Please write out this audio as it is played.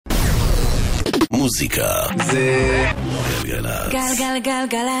מוזיקה זה גלגלצ.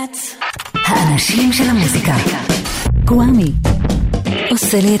 גלגלגלגלצ. האנשים של המוזיקה. גואמי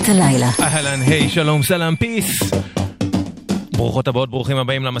עושה לי את הלילה. אהלן, היי, שלום, סלאם, פיס. ברוכות הבאות, ברוכים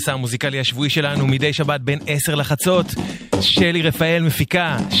הבאים למסע המוזיקלי השבועי שלנו מדי שבת בין 10 לחצות. שלי רפאל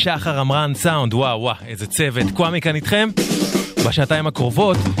מפיקה, שחר אמרן סאונד. וואו, איזה צוות. גואמי כאן איתכם. בשעתיים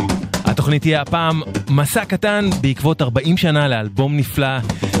הקרובות התוכנית תהיה הפעם מסע קטן בעקבות 40 שנה לאלבום נפלא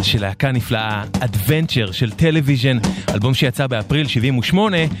של להקה נפלאה, אדוונצ'ר של טלוויזיה, אלבום שיצא באפריל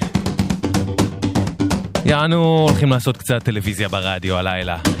 78. יענו הולכים לעשות קצת טלוויזיה ברדיו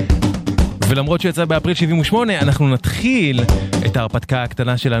הלילה. ולמרות שיצא באפריל 78, אנחנו נתחיל את ההרפתקה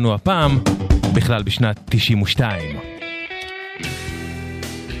הקטנה שלנו הפעם, בכלל בשנת 92.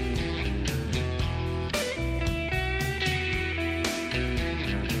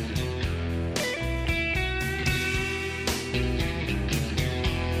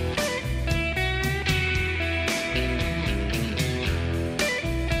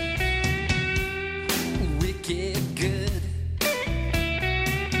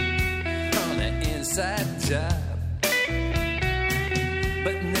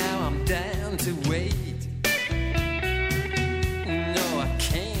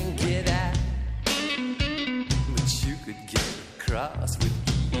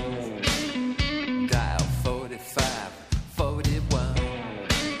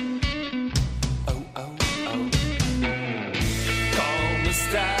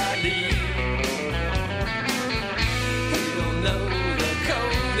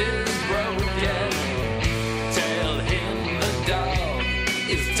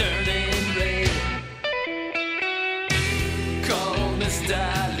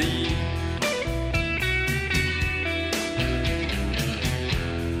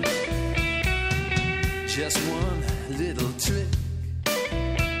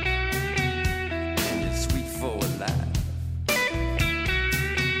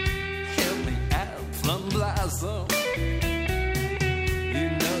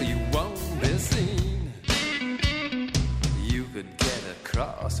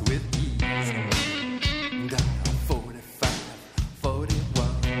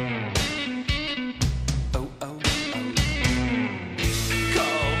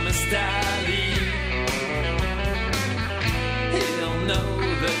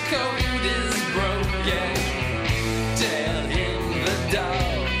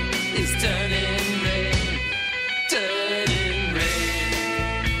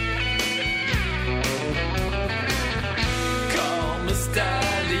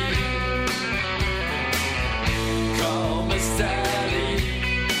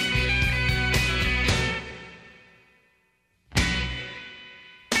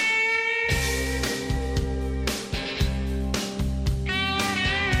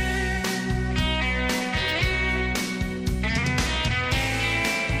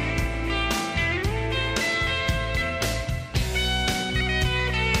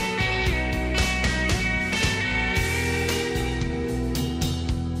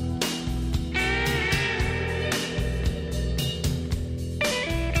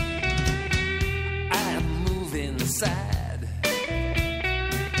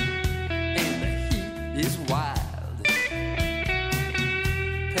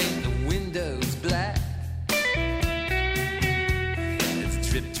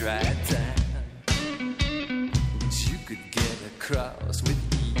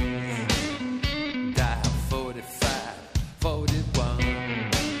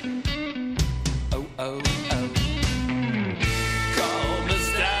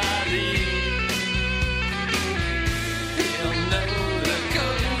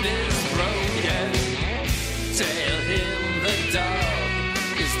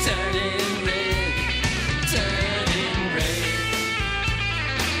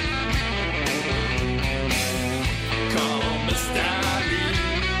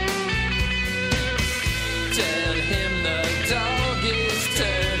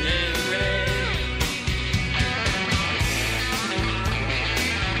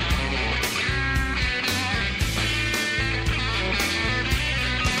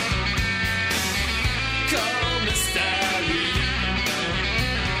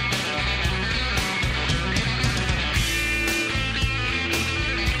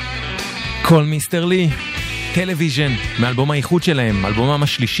 קול מיסטר לי, טלוויזיה, מאלבום האיחוד שלהם, אלבומם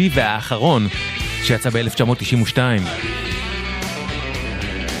השלישי והאחרון שיצא ב-1992.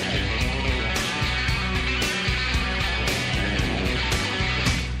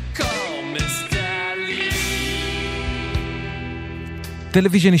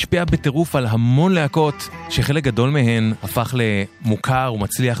 טלוויזיה השפיעה בטירוף על המון להקות, שחלק גדול מהן הפך למוכר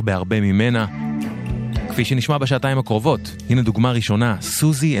ומצליח בהרבה ממנה. כפי שנשמע בשעתיים הקרובות, הנה דוגמה ראשונה,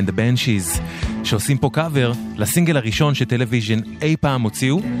 סוזי and the Banshees, שעושים פה קאבר לסינגל הראשון שטלוויזיה אי פעם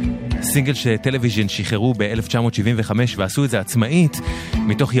הוציאו, סינגל שטלוויזיה שחררו ב-1975 ועשו את זה עצמאית,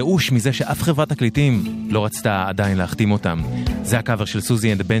 מתוך ייאוש מזה שאף חברת תקליטים לא רצתה עדיין להחתים אותם. זה הקאבר של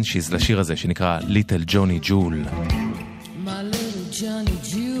סוזי and the Banshees לשיר הזה שנקרא Little Johnny Jewel. My little Johnny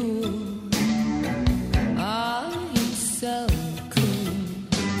Jewel, ah, he's so cool.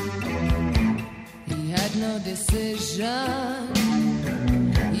 He had no decision,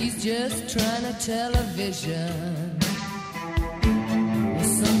 he's just trying to television.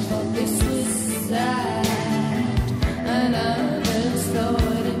 Some thought this was sad, and others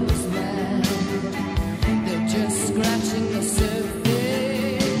thought it was mad. They're just scratching the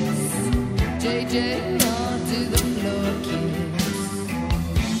surface. JJ on to the floor kiss.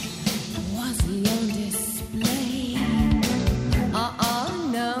 Was he on display?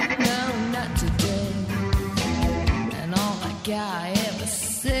 No, not today. And all that guy ever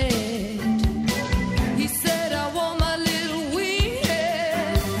said, he said, I want my little wee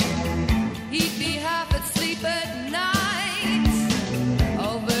head. He'd be half asleep at night.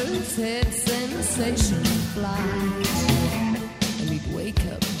 Over his head, sensation flight. And he'd wake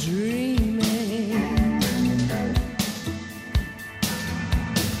up dreaming.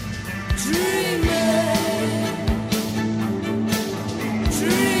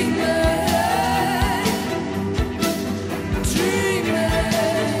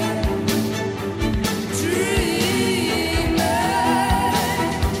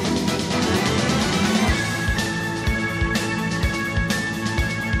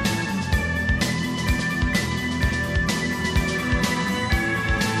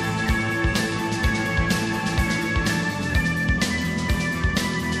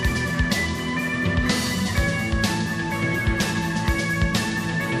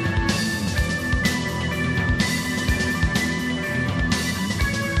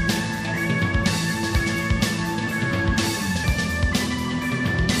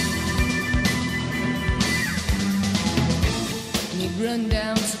 Run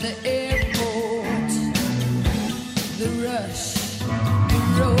down to the airport, the rush, the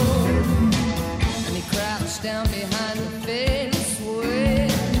road, and he crouched down behind the fence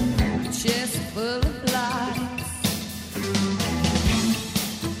with a chest full of lies.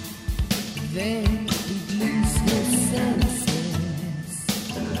 Then he'd lose his senses,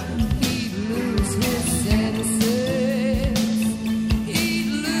 he'd lose his senses.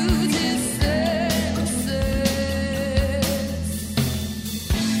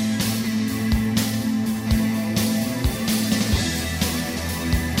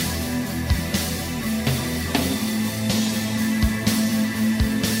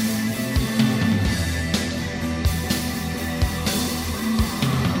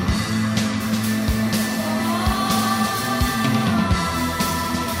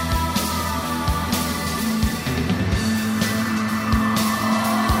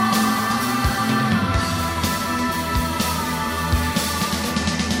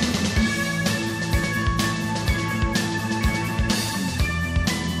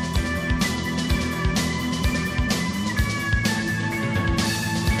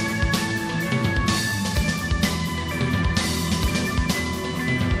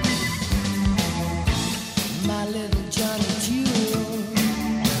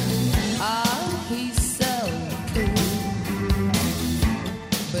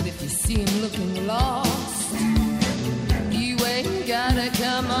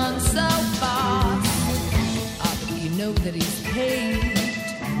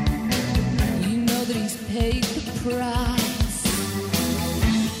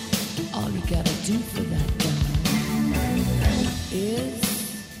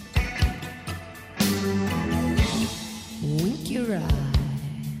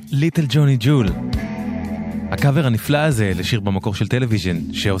 ליטל ג'וני ג'ול, הקאבר הנפלא הזה לשיר במקור של טלוויזיה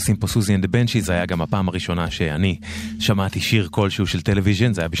שעושים פה סוזי and the Banshees, זה היה גם הפעם הראשונה שאני שמעתי שיר כלשהו של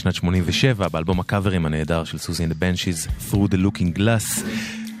טלוויזיה, זה היה בשנת 87 באלבום הקאברים הנהדר של סוזי and the Banshees, Through the Looking Glass.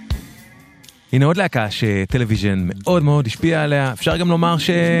 הנה עוד להקה שטלוויזיה מאוד מאוד השפיעה עליה. אפשר גם לומר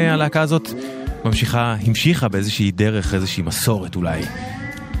שהלהקה הזאת המשיכה באיזושהי דרך, איזושהי מסורת אולי,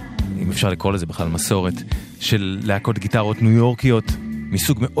 אם אפשר לקרוא לזה בכלל מסורת, של להקות גיטרות ניו יורקיות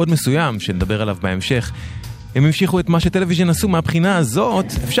מסוג מאוד מסוים שנדבר עליו בהמשך. הם המשיכו את מה שטלוויזיה עשו מהבחינה הזאת,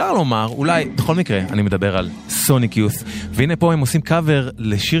 אפשר לומר, אולי בכל מקרה אני מדבר על סוניק יות', והנה פה הם עושים קאבר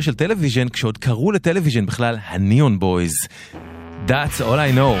לשיר של טלוויזיה כשעוד קראו לטלוויזיה בכלל הניאון בויז. That's all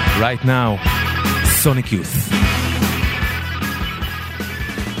I know right now, סוניק יות'.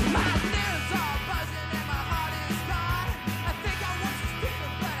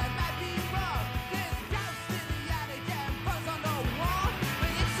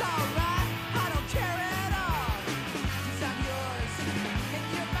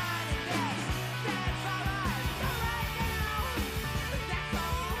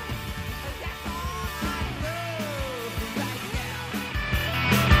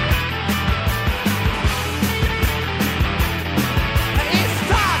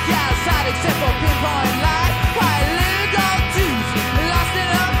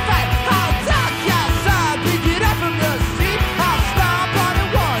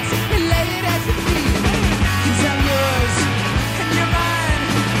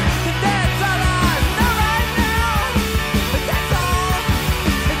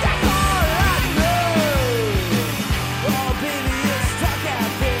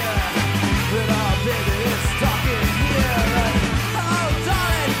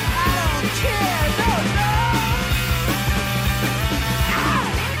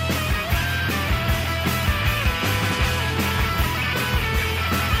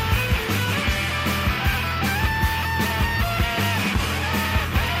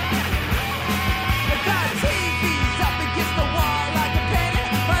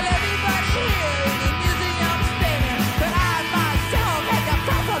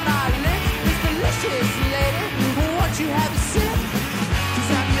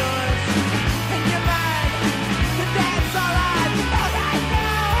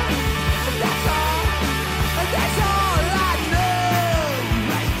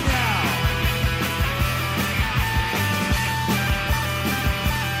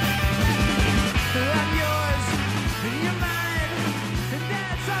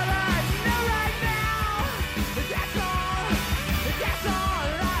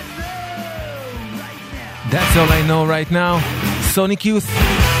 That's all I know right now. Sonic Youth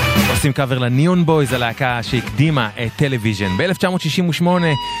עושים קאבר לניון בויז, הלהקה שהקדימה את טלוויז'ן. ב-1968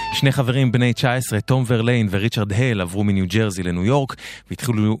 שני חברים בני 19, תום ורליין וריצ'רד הייל, עברו מניו ג'רזי לניו יורק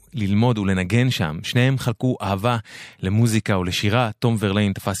והתחילו ללמוד ולנגן שם. שניהם חלקו אהבה למוזיקה ולשירה. תום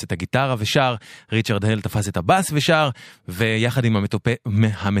ורליין תפס את הגיטרה ושר, ריצ'רד הייל תפס את הבאס ושר, ויחד עם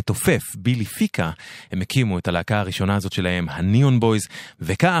המתופף בילי פיקה הם הקימו את הלהקה הראשונה הזאת שלהם, הניון בויז,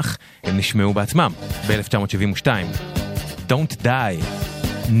 וכך הם נשמעו בעצמם ב-1972. Don't Die,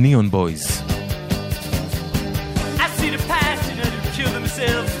 Neon Boys. I see the passionate who kill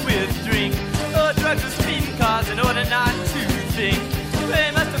themselves with drink, or drugs or speeding cars in order not to think. They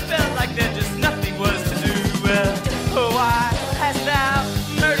must have felt like there just nothing was to do. Well, oh, why hast thou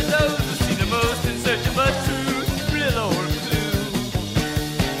murdered those who see the most in search of a true thrill or clue?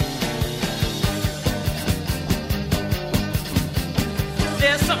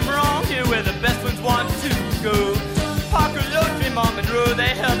 There's something wrong here where the best ones want to go. Parker, Lotry, Mom, and Roe,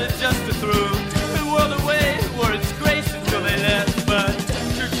 they held it just to throw the world away, wore its grace until they left. But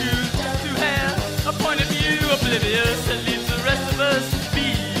to choose to have a point of view oblivious that leaves the rest of us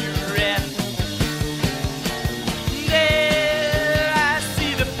bereft. There I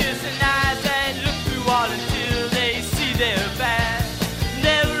see the piercing eyes that look through all until they see their bad.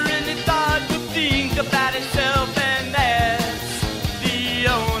 Never any thought would think about itself, and that's the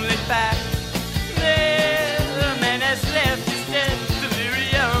only fact. Left is dead,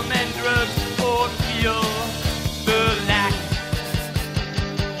 delirium and drugs, or feel the lack.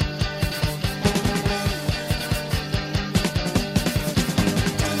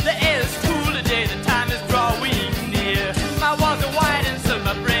 The air is cool today, the time is drawing near. My walls are wide and so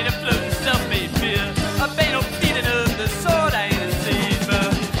my brain is floating self-made fear. A banal feeling of the sword I ain't seen,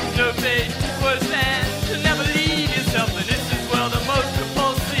 but no fate worse than to never leave yourself, and this is well the most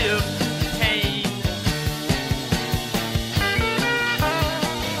repulsive pain.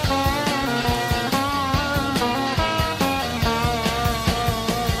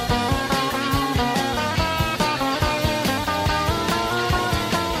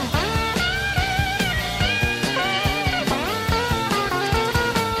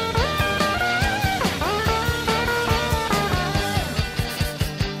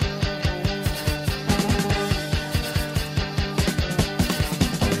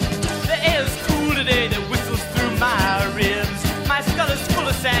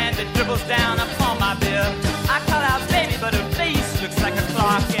 Sand that dribbles down upon my bill. I call out baby, but her face looks like a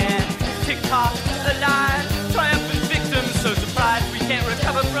clock, and tick-tock, the line, triumphant victim, so surprised we can't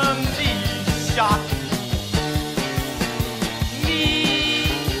recover from the shock. Me,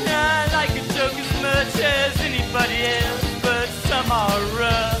 I like a joke as much as anybody else, but some are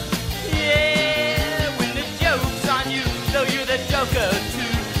rough. Yeah, when the joke's on you, though you're the joker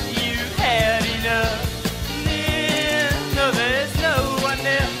too, you've had enough. No, there's no one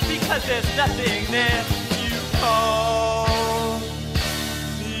there, because there's nothing there. You call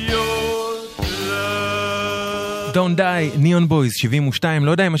your love. Don't Die, Neon Boys, 72.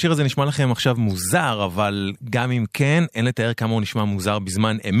 לא יודע אם השיר הזה נשמע לכם עכשיו מוזר, אבל גם אם כן, אין לתאר כמה הוא נשמע מוזר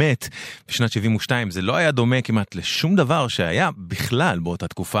בזמן אמת. בשנת 72 זה לא היה דומה כמעט לשום דבר שהיה בכלל באותה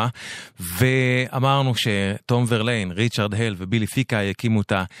תקופה, ואמרנו שטום ורליין, ריצ'רד הייל ובילי פיקה הקימו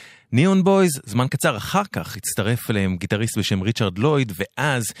את ניון בויז. זמן קצר אחר כך הצטרף אליהם גיטריסט בשם ריצ'רד לויד,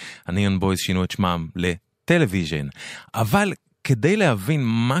 ואז הניון בויז שינו את שמם לטלוויז'ן. אבל כדי להבין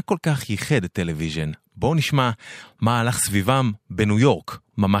מה כל כך ייחד את טלוויז'ן, בואו נשמע מה הלך סביבם בניו יורק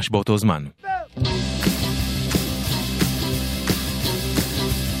ממש באותו זמן.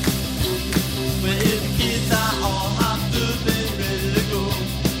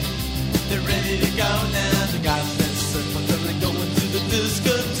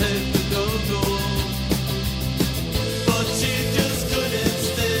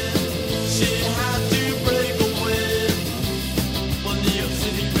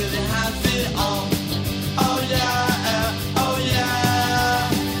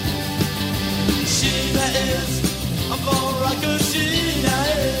 She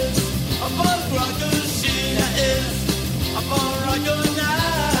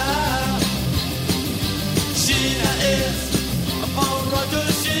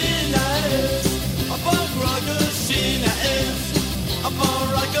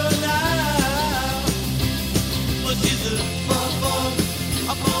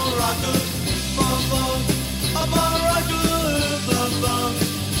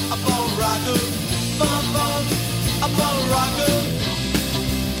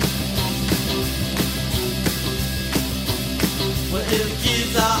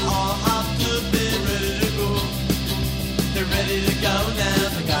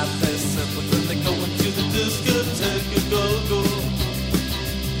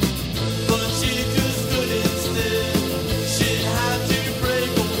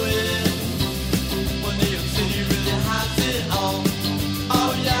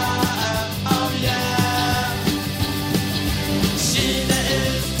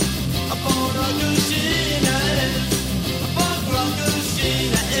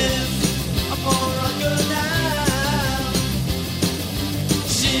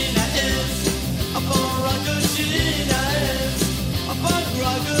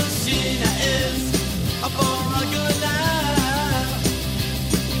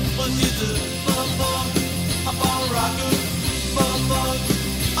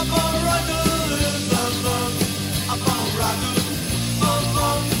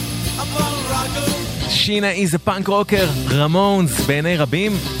שינה איז פאנק רוקר, רמונס בעיני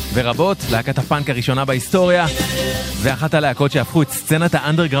רבים ורבות, להקת הפאנק הראשונה בהיסטוריה, ואחת הלהקות שהפכו את סצנת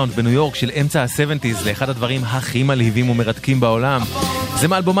האנדרגראונד בניו יורק של אמצע ה-70s לאחד הדברים הכי מלהיבים ומרתקים בעולם. זה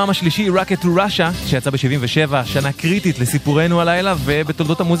מאלבומם השלישי, Rocket to Russia, שיצא ב-77, שנה קריטית לסיפורנו הלילה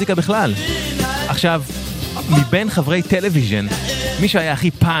ובתולדות המוזיקה בכלל. עכשיו, מבין חברי טלוויז'ן, מי שהיה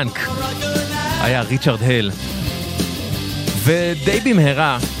הכי פאנק היה ריצ'רד הל. ודי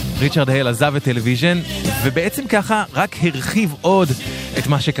במהרה ריצ'רד הל עזב את טלוויז'ן, ובעצם ככה רק הרחיב עוד את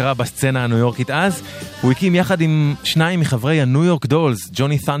מה שקרה בסצנה הניו יורקית אז. הוא הקים יחד עם שניים מחברי הניו יורק דולס,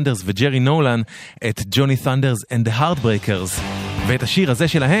 ג'וני ת'נדרס וג'רי נולן, את ג'וני ת'נדרס and the Heartbreakers, ואת השיר הזה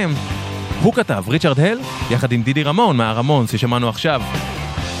שלהם הוא כתב, ריצ'רד הל, יחד עם דידי רמון מהרמונס ששמענו עכשיו.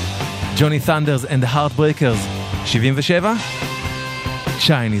 ג'וני ת'נדרס and the Heartbreakers, 77,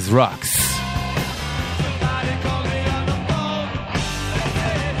 Chinese Rocks.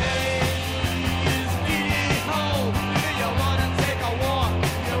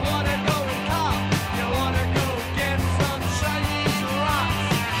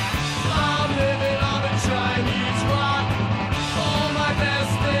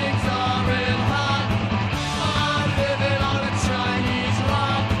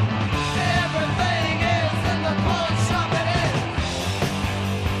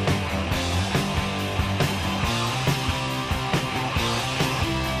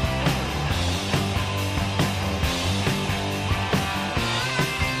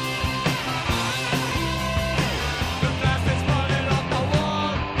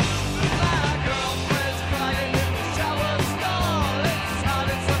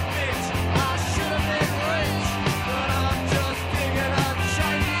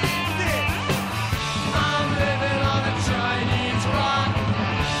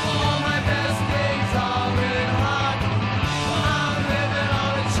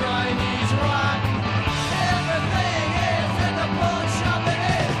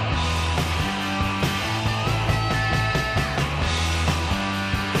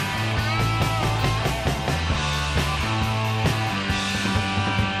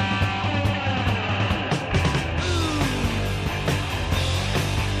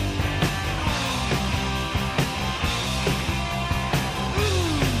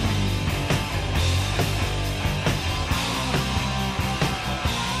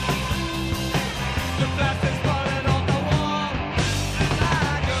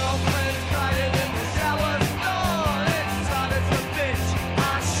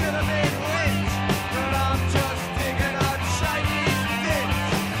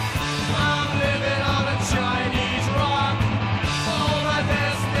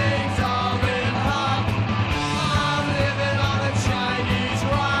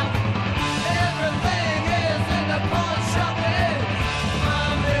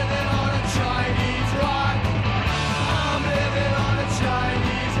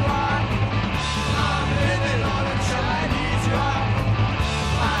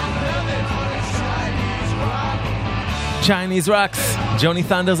 Chinese Rocks, ג'וני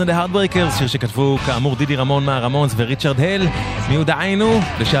ת'נדרס and the Heartbreakers, שיר שכתבו כאמור דידי רמון מהרמונס וריצ'רד הל, מיודענו,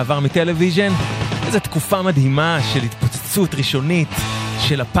 לשעבר מטלוויז'ן. איזו תקופה מדהימה של התפוצצות ראשונית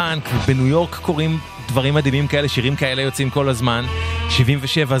של הפאנק, בניו יורק קוראים דברים מדהימים כאלה, שירים כאלה יוצאים כל הזמן.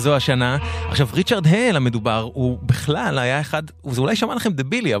 77 זו השנה. עכשיו ריצ'רד הל המדובר הוא בכלל היה אחד, זה אולי שמע לכם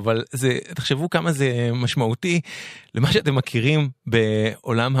דבילי, אבל זה, תחשבו כמה זה משמעותי למה שאתם מכירים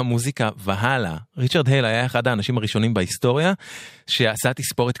בעולם המוזיקה והלאה. ריצ'רד הל היה אחד האנשים הראשונים בהיסטוריה שעשה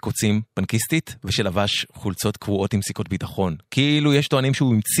תספורת קוצים פנקיסטית ושלבש חולצות קבועות עם סיכות ביטחון. כאילו יש טוענים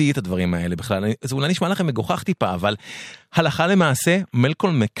שהוא המציא את הדברים האלה בכלל. זה אולי נשמע לכם מגוחך טיפה, אבל הלכה למעשה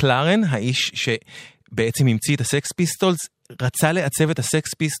מלקולם מקלרן, האיש שבעצם המציא את הסקס פיסטולס, רצה לעצב את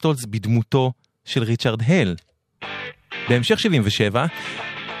הסקס פיסטולס בדמותו של ריצ'רד הל. בהמשך 77,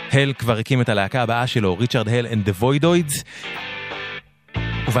 הל כבר הקים את הלהקה הבאה שלו, ריצ'רד הל and the Voidoids,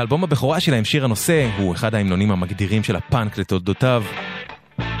 ובאלבום הבכורה שלהם שיר הנושא הוא אחד ההמנונים המגדירים של הפאנק לתולדותיו,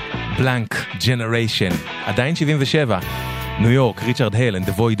 Blank Generation. עדיין 77, ניו יורק, ריצ'רד הל and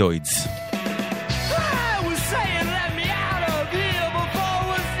the Voidoids.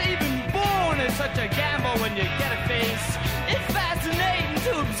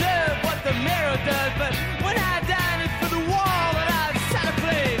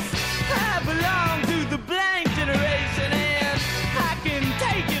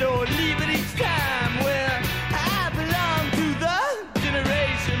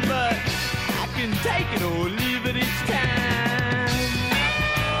 Take it or leave it each time.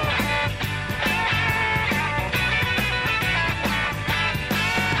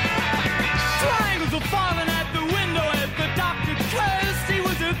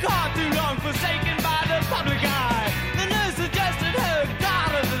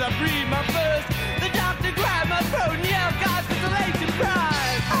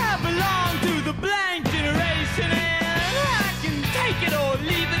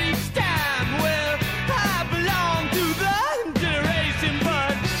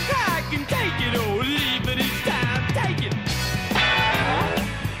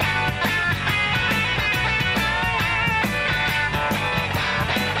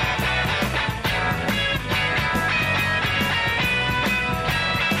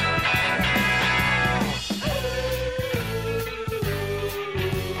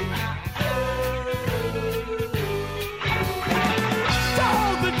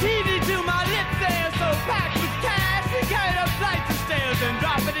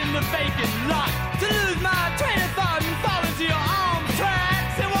 the vacant lot, to lose my train of thought and fall into your arms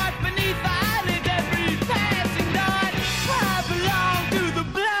tracks and watch beneath the eyelid every passing dot. I belong to the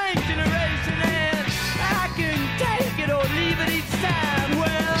blank generation and I can take it or leave it each time.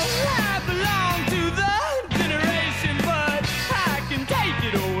 Well, I belong to the generation, but I can take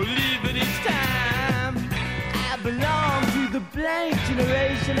it or leave it each time. I belong to the blank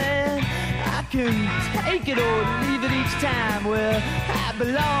generation and I can take it or leave it each time. Well, I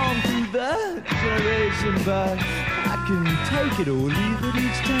belong to the generation, but I can take it or leave it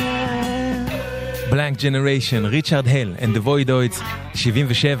each time. Blank Generation, ריצ'רד הל and the Voidoids,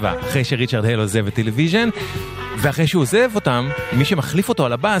 77, אחרי שריצ'רד הל עוזב את טלוויז'ן, ואחרי שהוא עוזב אותם, מי שמחליף אותו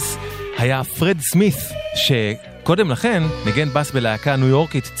על הבאס היה פרד סמית, שקודם לכן ניגן באס בלהקה ניו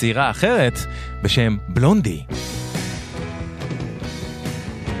יורקית צעירה אחרת בשם בלונדי.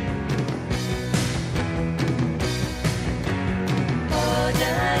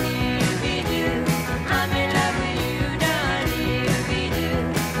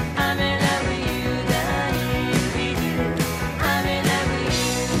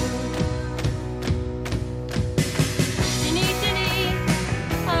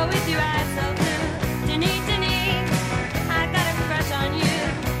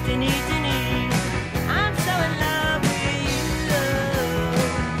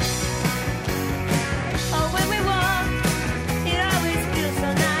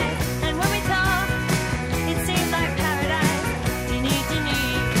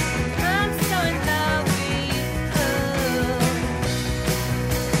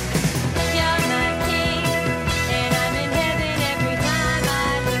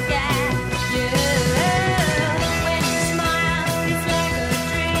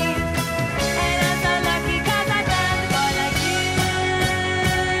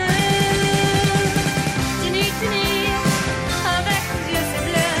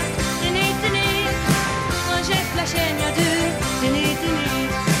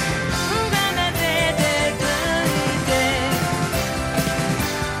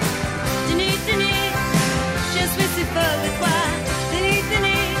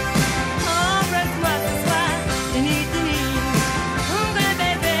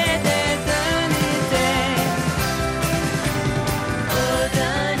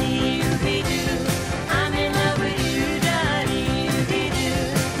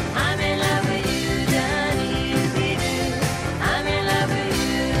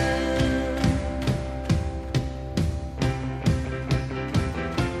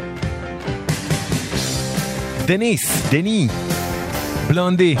 דני,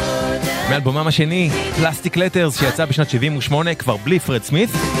 בלונדי, מאלבומם השני, פלסטיק לטרס, שיצא בשנת 78, כבר בלי פרד סמית.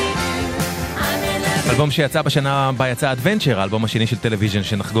 אלבום שיצא בשנה בה יצא אדוונצ'ר, האלבום השני של טלוויז'ן,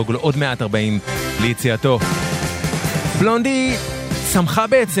 שנחגוג לו עוד מעט 40 ליציאתו. בלונדי צמחה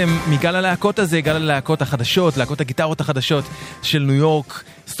בעצם מגל הלהקות הזה, גל הלהקות החדשות, להקות הגיטרות החדשות של ניו יורק,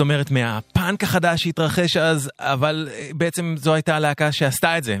 זאת אומרת מהפאנק החדש שהתרחש אז, אבל בעצם זו הייתה הלהקה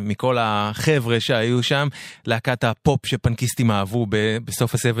שעשתה את זה, מכל החבר'ה שהיו שם, להקת הפופ שפנקיסטים אהבו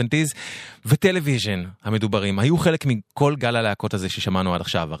בסוף ה-70s, וטלוויז'ן המדוברים, היו חלק מכל גל הלהקות הזה ששמענו עד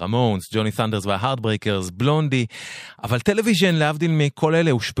עכשיו, הרמונס, ג'וני ת'נדרס וההארדברייקרס, בלונדי, אבל טלוויז'ן להבדיל מכל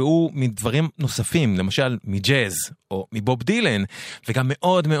אלה הושפעו מדברים נוספים, למשל מג'אז, או מבוב דילן, וגם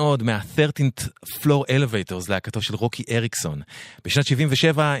מאוד מאוד מה-13th Floor Elevators, להקתו של רוקי אריקסון. בשנת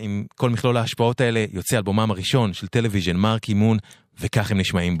 77, עם כל מכלול ההשפעות האלה, יוצא אלבומם הראשון של טלוויז'ן, מרקי מון, וכך הם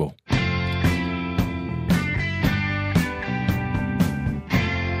נשמעים בו.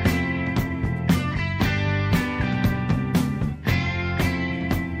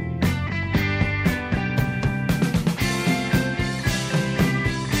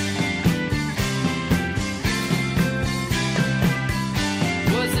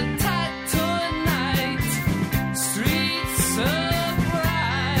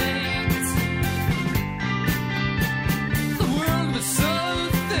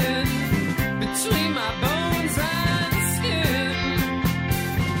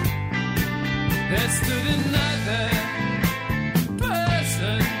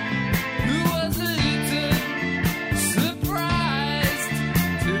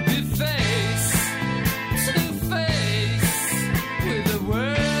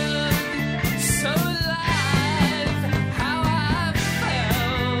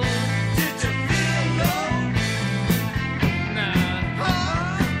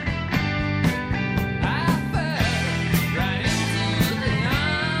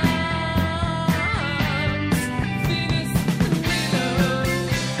 Feel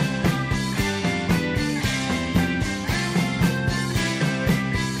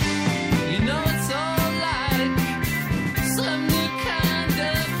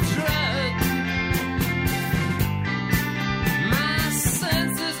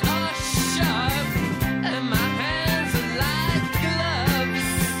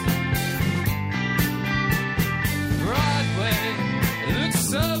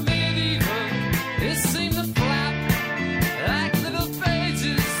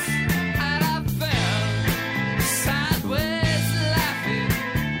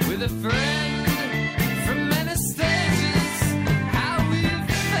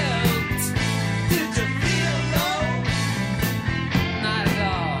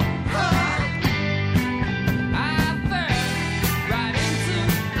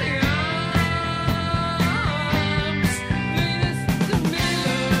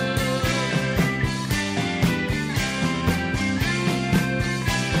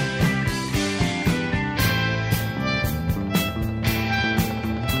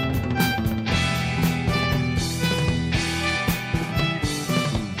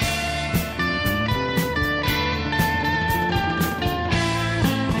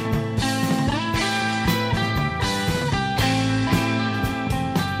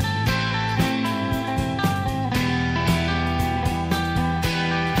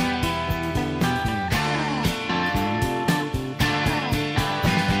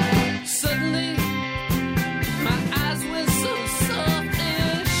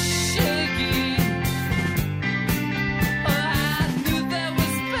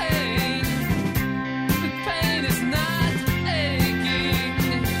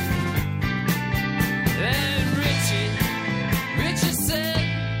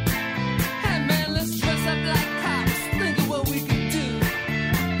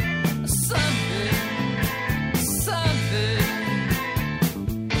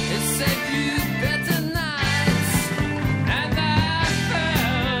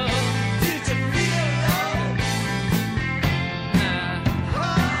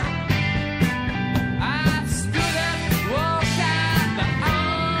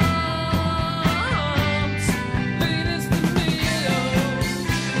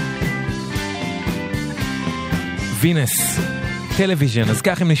וינס, טלוויז'ן, אז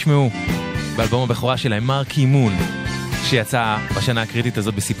כך הם נשמעו באלבום הבכורה שלהם, מרקי מון, שיצא בשנה הקריטית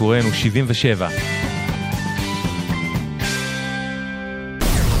הזאת בסיפורנו, 77.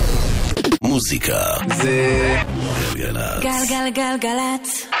 מוזיקה זה גלגלצ.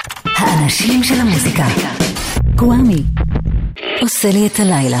 גלגלגלגלצ. האנשים של המוזיקה. גואמי עושה לי את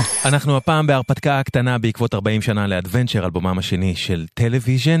הלילה. אנחנו הפעם בהרפתקה הקטנה בעקבות 40 שנה לאדוונצ'ר, אלבומם השני של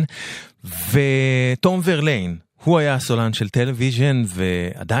טלוויז'ן, וטום ורליין הוא היה הסולן של טלוויז'ן,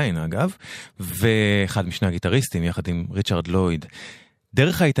 ועדיין אגב, ואחד משני הגיטריסטים יחד עם ריצ'רד לויד.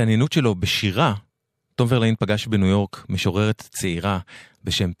 דרך ההתעניינות שלו בשירה, טום ורליין פגש בניו יורק משוררת צעירה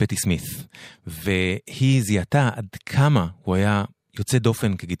בשם פטי סמית, והיא זיהתה עד כמה הוא היה יוצא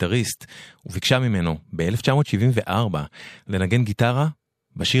דופן כגיטריסט, וביקשה ממנו ב-1974 לנגן גיטרה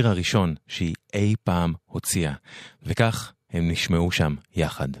בשיר הראשון שהיא אי פעם הוציאה, וכך הם נשמעו שם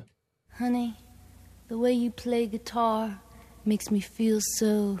יחד. Honey, the way you play guitar makes me feel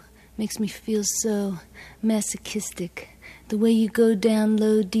so masochistic. The way you go down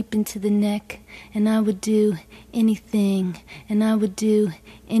low deep into the neck, and I would do anything,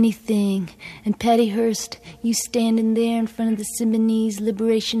 And Patty Hearst, you standing there in front of the Symbionese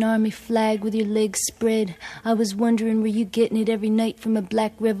Liberation Army flag with your legs spread. I was wondering, were you getting it every night from a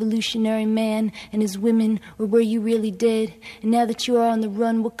black revolutionary man and his women, or were you really dead? And now that you are on the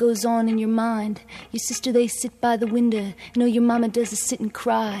run, what goes on in your mind? Your sister, they sit by the window, and all your mama does is sit and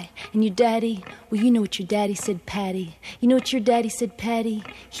cry. And your daddy, well, you know what your daddy said, Patty. You know what your daddy said, Patty?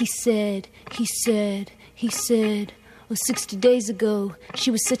 He said, oh, 60 days ago,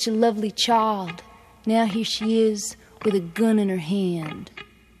 she was such a lovely child. Now here she is with a gun in her hand.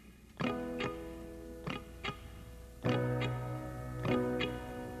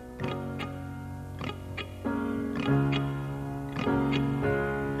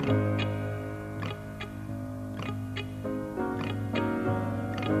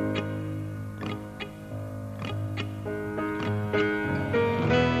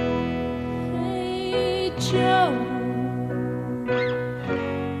 Hey, Joe.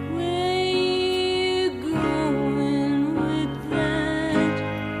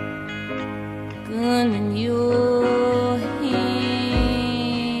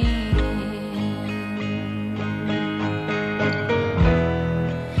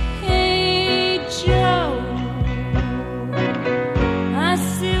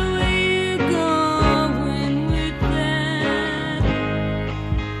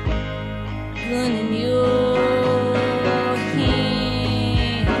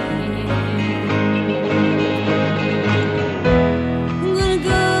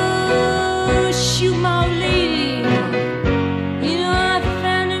 Shoot my old lady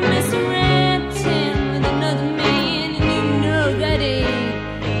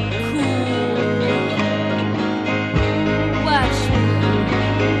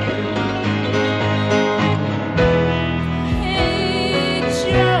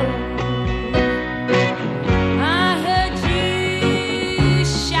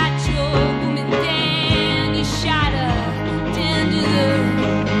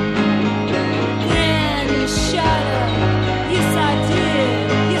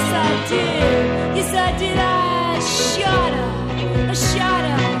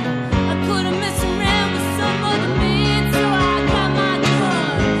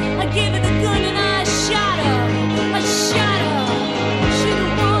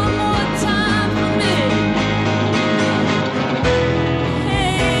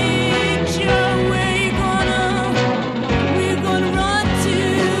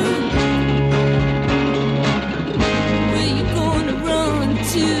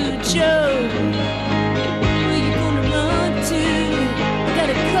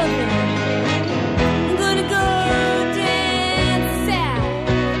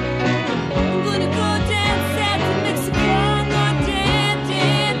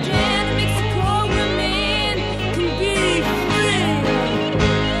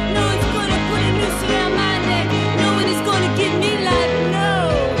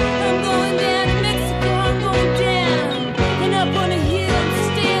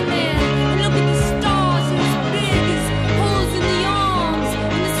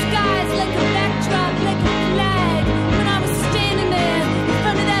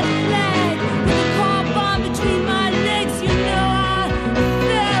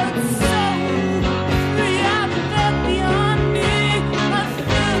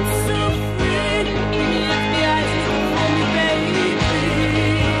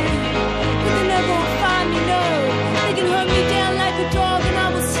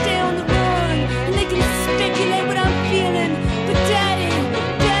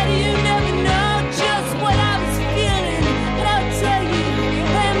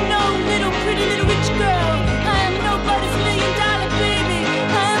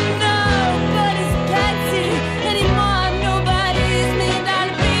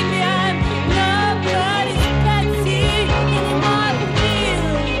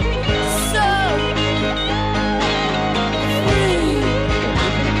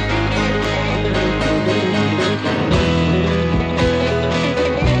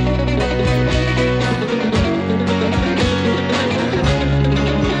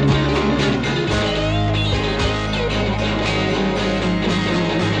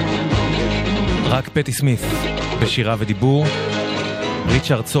פטי סמית בשירה ודיבור,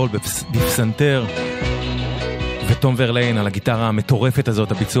 ריצ'רד סול בפסנתר, וטום ורליין על הגיטרה המטורפת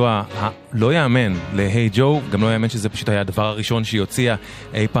הזאת, הביצוע הלא יאמן להי ג'ו, גם לא יאמן שזה פשוט היה הדבר הראשון שהיא הוציאה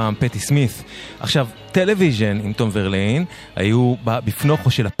אי פעם פטי סמית. עכשיו, טלוויז'ן עם טום ורליין היו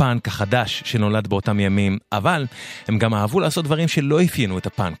בפנוכו של הפאנק החדש שנולד באותם ימים, אבל הם גם אהבו לעשות דברים שלא הפיינו את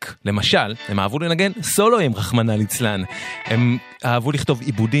הפאנק. למשל, הם אהבו לנגן סולואים רחמנא ליצלן. הם אהבו לכתוב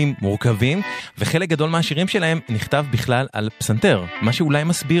עיבודים מורכבים, וחלק גדול מהשירים שלהם נכתב בכלל על פסנתר, מה שאולי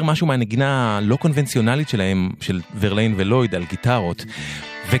מסביר משהו מהנגינה הלא קונבנציונלית שלהם, של ורליין ולויד על גיטרות.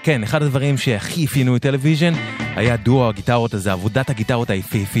 וכן, אחד הדברים שהכי הפיינו את טלוויז'ן היה דואו הגיטרות הזה, עבודת הגיטרות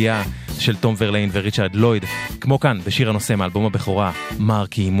היפהפייה של טום ורליין וריצ'רד לויד, כמו כאן בשיר הנושא מאלבום הבכורה,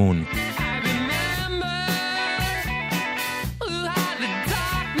 מרקי מון.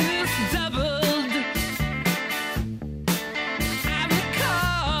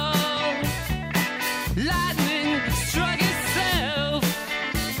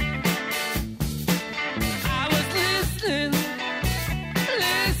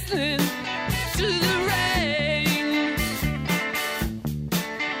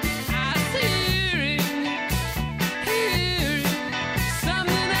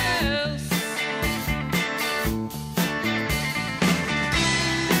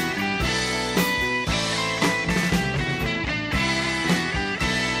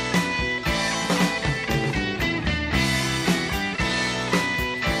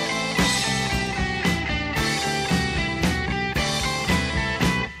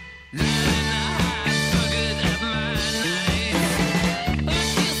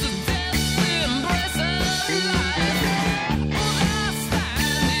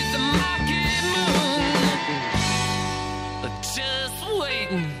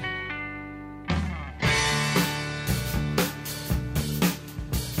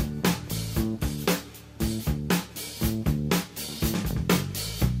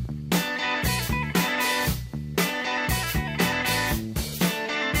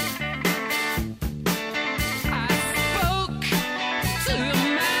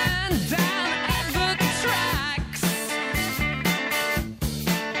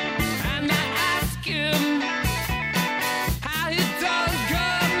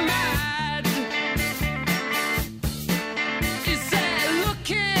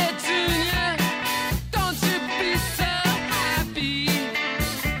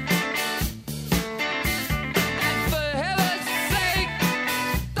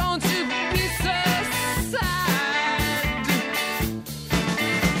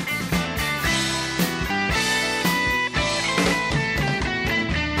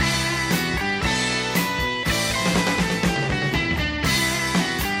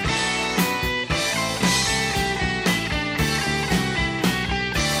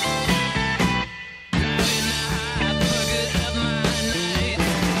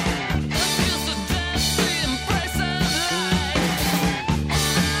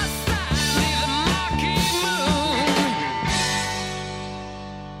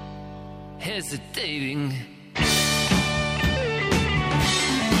 hesitating.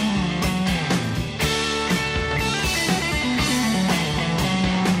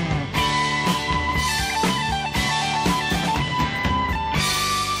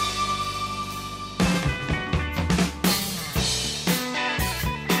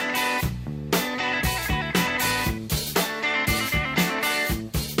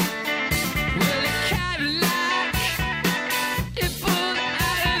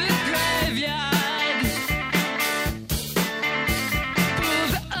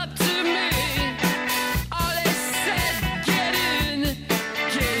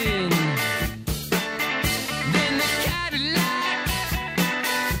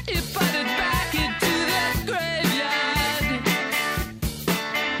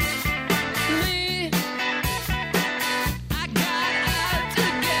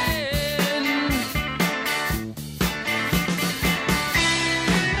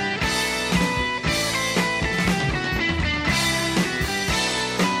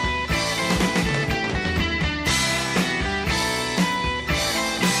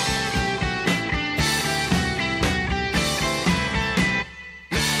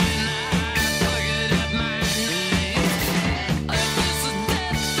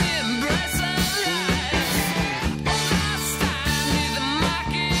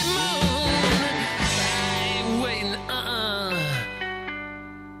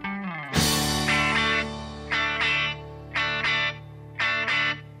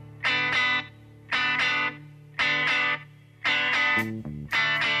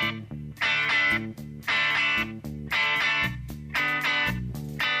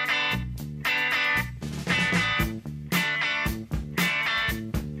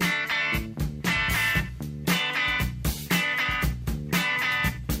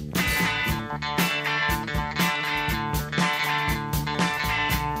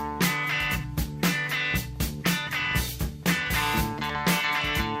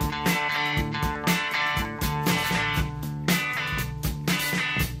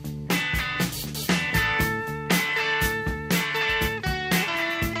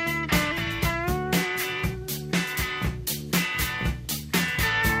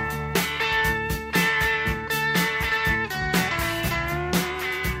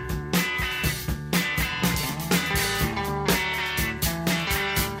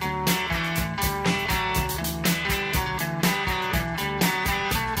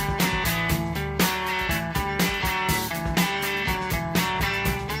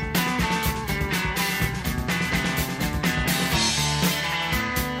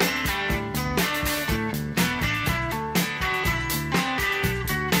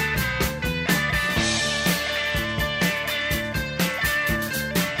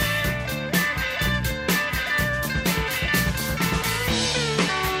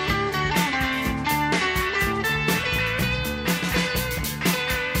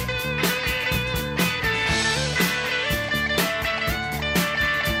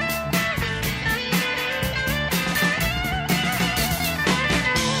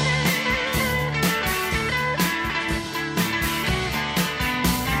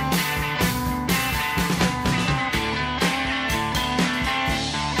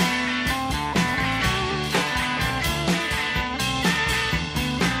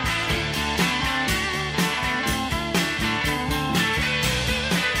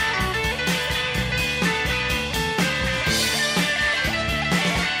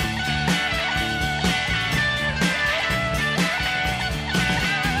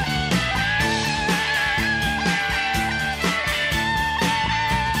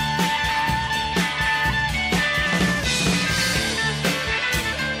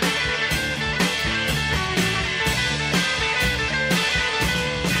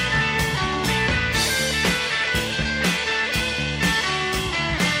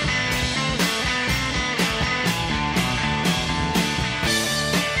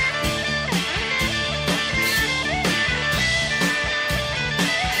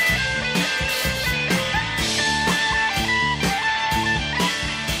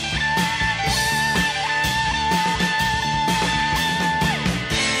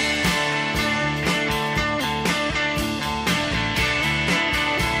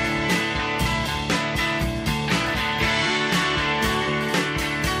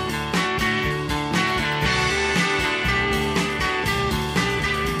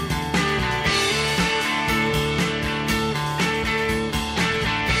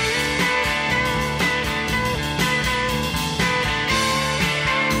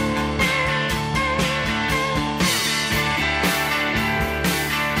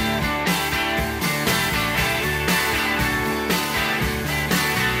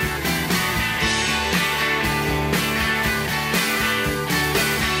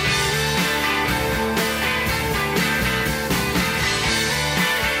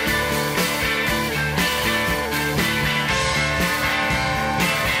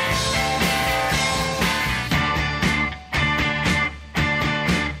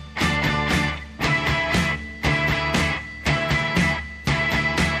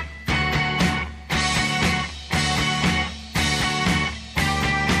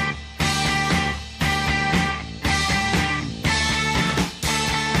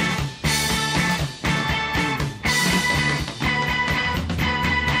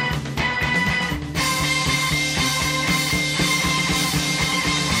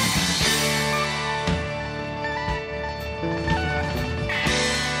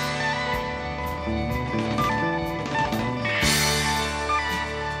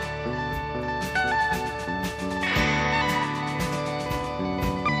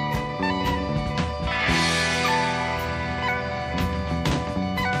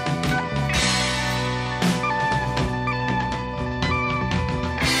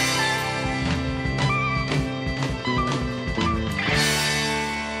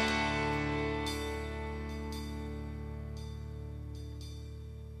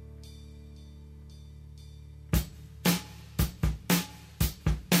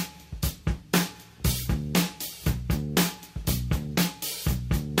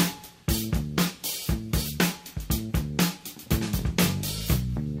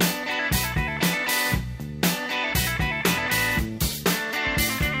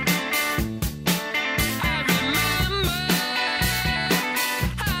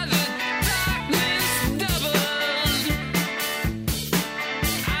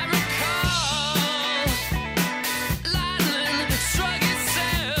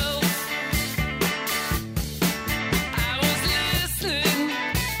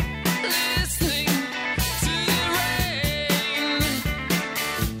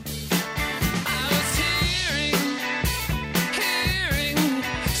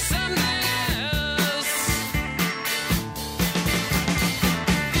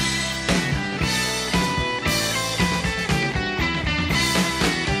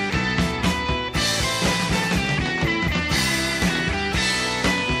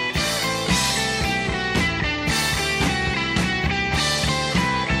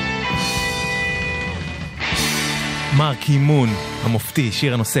 מרקי מון המופתי,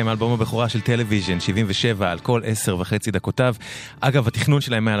 שיר הנושא מאלבום הבכורה של טלוויז'ן 77 על כל 10.5 דקותיו. אגב, התכנון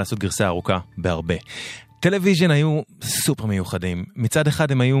שלהם היה לעשות גרסה ארוכה בהרבה. טלוויז'ן היו סופר מיוחדים. מצד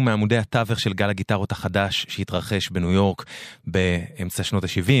אחד הם היו מעמודי התווך של גל הגיטרות החדש שהתרחש בניו יורק באמצע שנות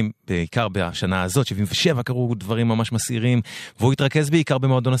ה-70, בעיקר בשנה הזאת, 77, קרו דברים ממש מסעירים, והוא התרכז בעיקר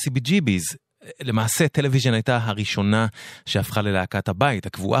במועדון ה-CBGBs. למעשה טלוויז'ן הייתה הראשונה שהפכה ללהקת הבית,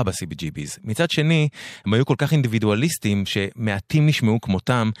 הקבועה ב-CBGBs. מצד שני, הם היו כל כך אינדיבידואליסטים שמעטים נשמעו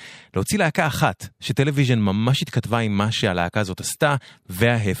כמותם, להוציא להקה אחת, שטלוויז'ן ממש התכתבה עם מה שהלהקה הזאת עשתה,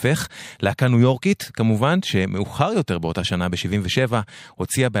 וההפך, להקה ניו יורקית, כמובן, שמאוחר יותר באותה שנה ב-77,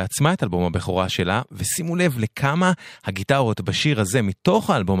 הוציאה בעצמה את אלבום הבכורה שלה, ושימו לב לכמה הגיטרות בשיר הזה, מתוך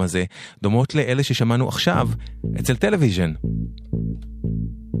האלבום הזה, דומות לאלה ששמענו עכשיו אצל טלוויז'ן.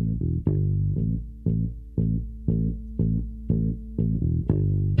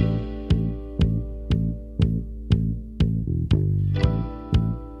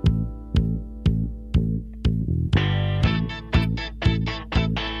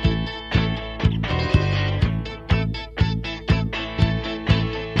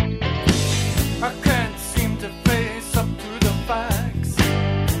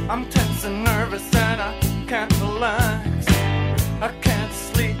 I'm tense and nervous and I can't relax. I can't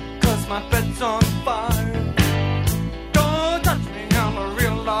sleep 'cause my bed's on fire. Don't touch me, I'm a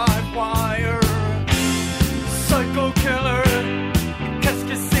real live wire. Psycho killer, qu'est-ce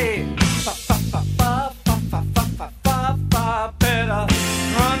que c'est? Fa fa fa fa fa fa fa fa fa fa. Better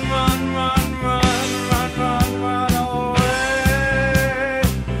run, run, run, run, run, run, run away.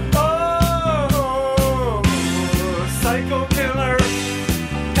 Oh, psycho killer.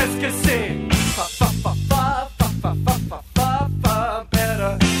 Qu'est-ce que c'est? Fa fa fa fa fa fa fa fa fa fa.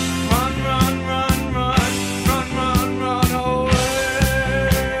 Better run, run, run, run, run, run, run away.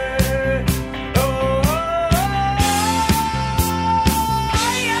 Oh,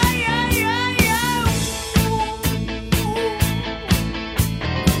 yeah, yeah, yeah, yeah.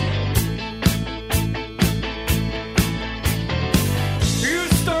 You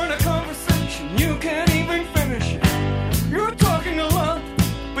start a conversation, you can't even finish it. You're talking a lot,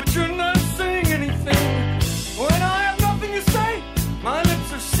 but you're not saying anything. When I have nothing to say, my lips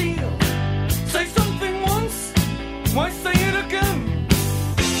are sealed. Say something once, why say it again?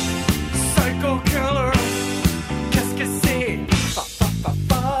 Psycho killer, qu'est-ce que c'est? Fa fa fa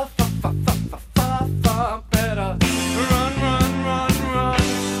fa fa fa fa fa fa fa. Better run, run, run, run,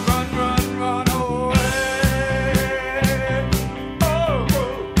 run, run, run away. Oh,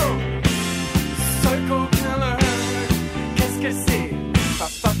 oh, oh. Psycho killer, qu'est-ce que c'est? Fa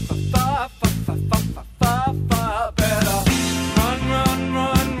fa fa fa fa fa fa fa fa fa. Better run, run,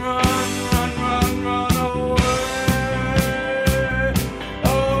 run, run, run, run, run away.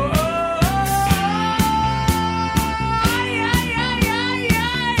 Oh, oh, yeah, yeah, yeah,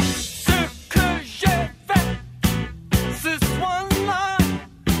 yeah. Ce que j'ai fait ce soir-là,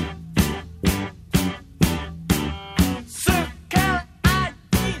 ce qu'elle a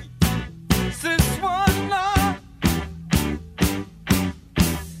dit ce soir-là.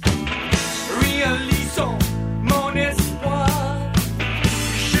 Réalisons mon espoir.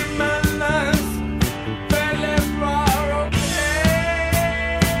 Je me laisse vers les bras, okay.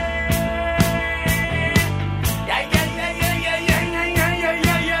 Yeah, yeah, yeah, yeah, yeah, yeah, yeah, yeah,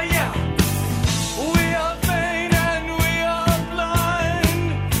 yeah, yeah, yeah. We are vain and we are blind.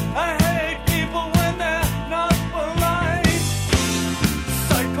 I hate people when they're not polite.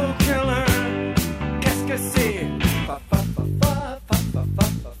 Psycho killer, qu'est-ce que c'est? Fa fa fa fa fa fa fa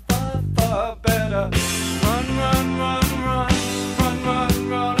fa fa fa. Better run, run, run, run, run, run,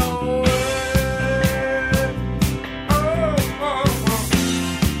 run away. Oh, oh, oh.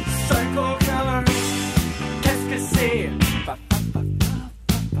 Psycho killer, qu'est-ce que c'est? Fa fa fa fa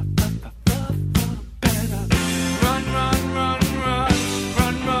fa fa fa fa fa. Better run, run, run, run,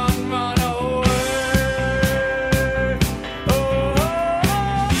 run, run, run away. Oh, oh,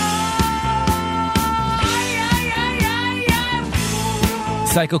 yeah, yeah, yeah, yeah.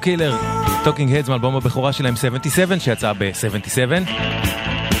 סייקו קילר, טוקינג הדס מאלבום הבכורה שלהם 77 שיצא ב-77.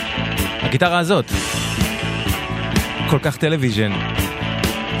 הגיטרה הזאת כל כך טלוויז'ן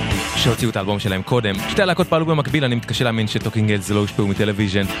שהוציאו את האלבום שלהם קודם. שתי הלהקות פעלו במקביל, אני מתקשה להאמין שטוקינג הדס לא הושפעו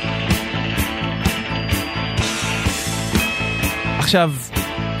מטלוויז'ן. עכשיו,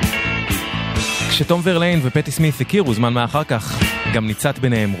 כשטום ורליין ופטי סמית הכירו זמן מאחר כך, גם ניצת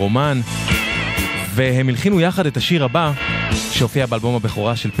ביניהם רומן, והם הלחינו יחד את השיר הבא שהופיע באלבום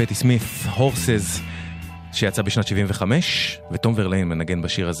הבכורה של פטי סמית, Horses, שיצא בשנת 75, וטום ורליין מנגן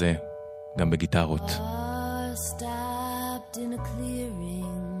בשיר הזה גם בגיטרות. Stopped in a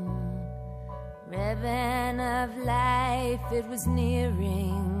clearing, heaven of life, it was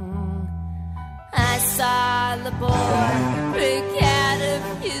nearing. I saw the boy break out of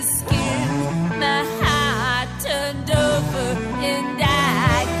his skin. My heart turned over and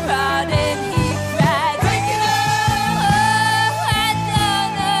I cried and he cried. Break it up! Oh, I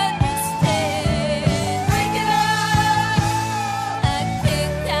don't understand. Break it up! I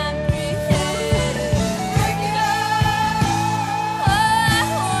can't comprehend. Break it up! Oh, I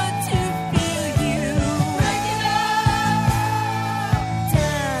want to feel you. Break it up!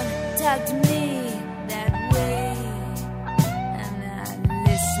 Time, talk to me.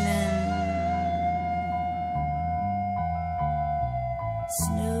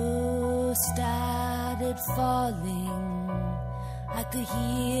 Snow started falling. I could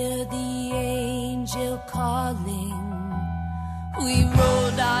hear the angel calling. We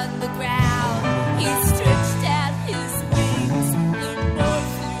rolled on the ground. He stretched out his wings. The boy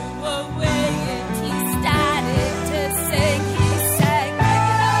flew away and he started to sing. He sang, break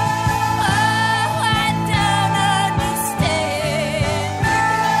it up. Oh, I don't understand. Break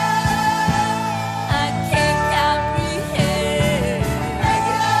it up. I can't comprehend. Break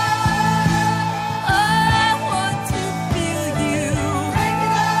it up. Oh, I want to feel you. Break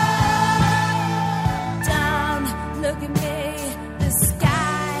it up. Down, look at me. The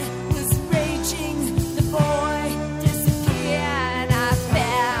sky was raging. The boy disappeared. I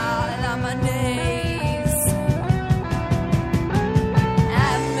fell on my knees.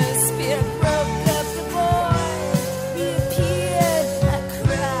 Atmosphere broke up. The boy reappeared. I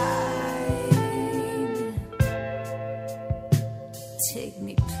cried. Take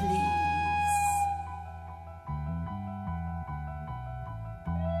me, please.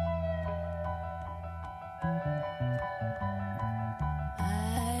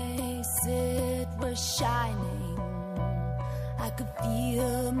 Ice, it was shining. I could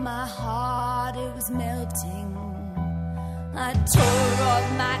feel my heart, it was melting. I tore off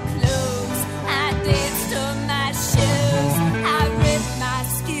my clothes, I danced on my shoes. I ripped my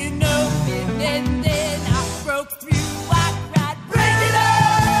skin open and then I broke through. I cried, break it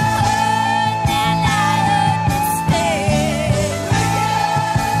up! And I understand. Break it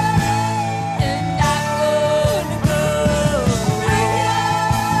up! And I'm gonna go. Break it up!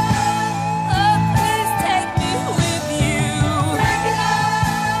 Oh, please take me with you. Break it up!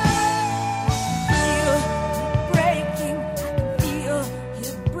 Feel you breaking. I can feel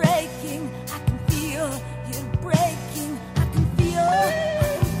you breaking. I can feel you breaking.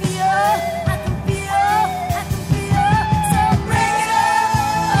 I can feel. I can feel. So break it up.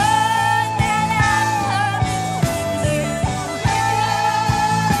 Oh, then I'm coming with you. Break it up.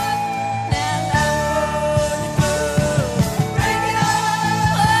 Now I'm gonna go. Break it up.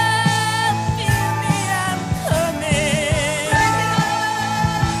 Oh, feel me, I'm coming.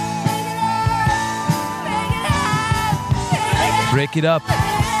 Break it up. Break it up,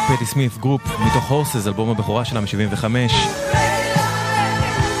 פטי סמית גרופ, מתוך הורסס, אלבום הבכורה שלה מ-75.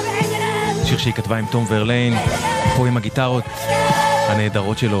 שיר שהיא כתבה עם תום ורליין, פה עם הגיטרות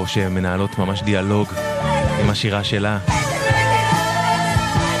הנהדרות שלו שמנהלות ממש דיאלוג עם השירה שלה.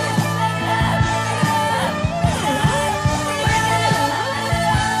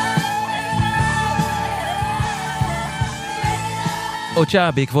 עוד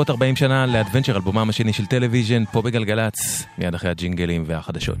שעה בעקבות 40 שנה לאדוונצ'ר, אלבומם השני של טלוויז'ן, פה בגלגלץ, מיד אחרי הג'ינגלים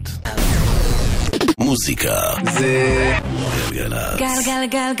והחדשות. מוזיקה זה גלגלץ.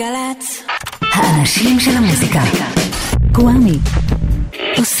 גלגלגלגלץ. האנשים של המוזיקה. גואמי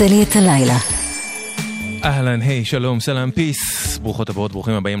עושה לי את הלילה. אהלן, היי, שלום, סלאם, פיס. ברוכות הבאות,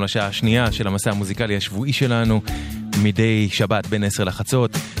 ברוכים הבאים לשעה השנייה של המסע המוזיקלי השבועי שלנו, מדי שבת בין 10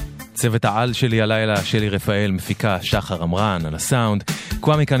 לחצות. צוות העל שלי הלילה, שלי רפאל, מפיקה, שחר אמרן, על הסאונד.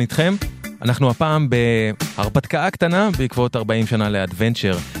 גואמי כאן איתכם. אנחנו הפעם בהרפתקה קטנה בעקבות 40 שנה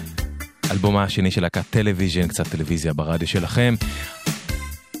לאדוונצ'ר, אלבומה השני של להקת טלוויזיה, קצת טלוויזיה ברדיו שלכם.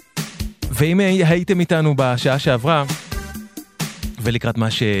 ואם הייתם איתנו בשעה שעברה, ולקראת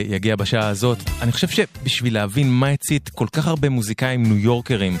מה שיגיע בשעה הזאת, אני חושב שבשביל להבין מה הצית כל כך הרבה מוזיקאים ניו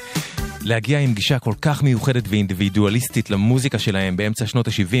יורקרים, להגיע עם גישה כל כך מיוחדת ואינדיבידואליסטית למוזיקה שלהם באמצע שנות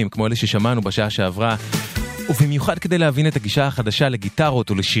ה-70, כמו אלה ששמענו בשעה שעברה, ובמיוחד כדי להבין את הגישה החדשה לגיטרות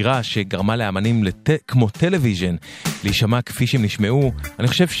או לשירה שגרמה לאמנים כמו טלוויז'ן להישמע כפי שהם נשמעו, אני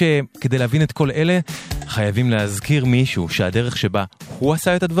חושב שכדי להבין את כל אלה, חייבים להזכיר מישהו שהדרך שבה הוא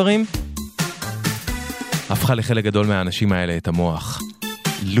עשה את הדברים, הפכה לחלק גדול מהאנשים האלה את המוח.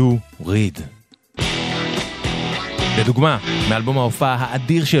 לו ריד. לדוגמה, מאלבום ההופעה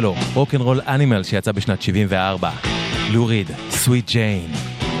האדיר שלו, רוק'נ'רול אנימל, שיצא בשנת 74. לו ריד, סוויט ג'יין.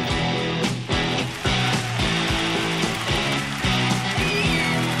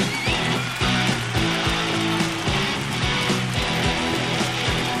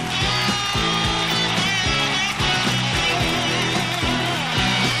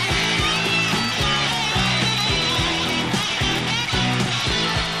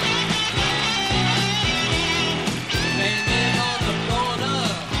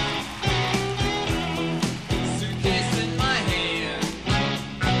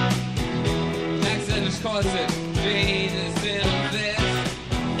 said, Jane is in a vest.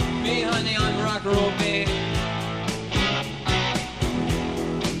 Me, honey, I'm rock and roll band.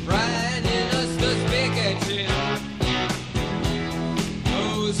 Riding in a Stutzbeck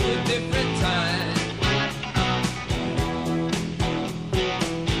those were different times.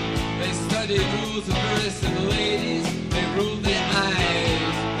 They studied rules of verse and the ladies, they ruled their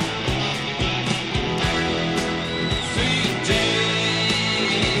eyes. Sweet Jane,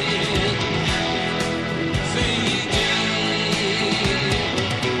 sweet Jane.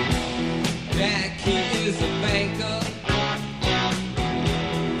 Jack, he is a banker.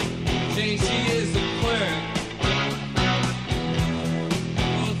 Jane, she is a clerk.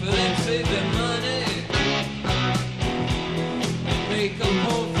 Both of them save their money and they come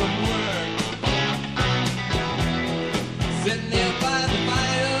home from work. Sitting there by the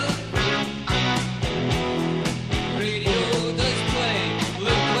fire, radio does play a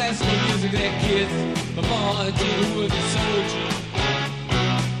little classical music there, kids. The March of the Wooden Soldier.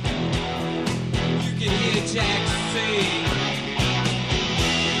 You can hear Jack say,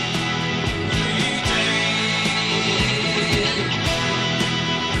 Sweet Jane,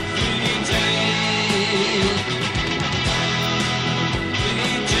 Sweet Jane,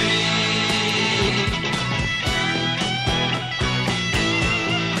 Sweet Jane.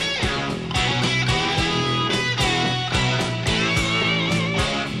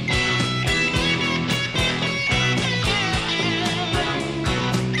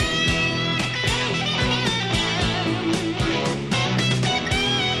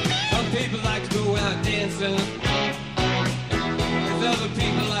 Some people like to go out dancing. There's other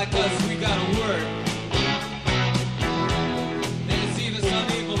people like us, we gotta work. There's even some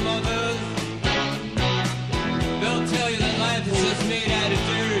evil mothers. They'll tell you that life is just made out of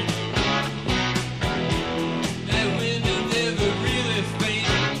dirt. That window never really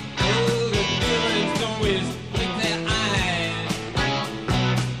fades. Oh, the villains always blink their eyes.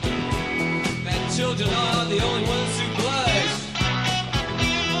 That children are the only ones who blush.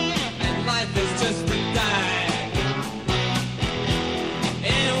 And life is just a die.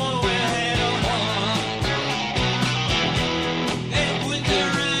 Anyone with a head or heart, they wouldn't turn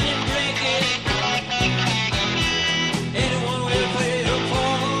around and break it. Anyone with a play a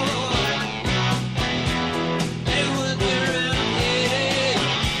part, they wouldn't turn around and hit it.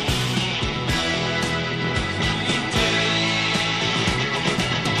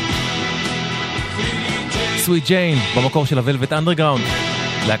 סוויט ג'יין, במקור של הוולווט אנדרגראונד,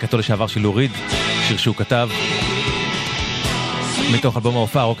 להקתו לשעבר של לוריד, שיר שהוא כתב מתוך אלבום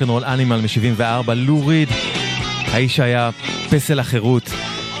ההופעה רוק'נ'רול אנימל מ-74. לוריד, האיש שהיה פסל החירות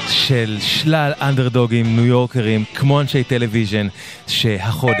של שלל אנדרדוגים ניו יורקרים כמו אנשי טלוויז'ן,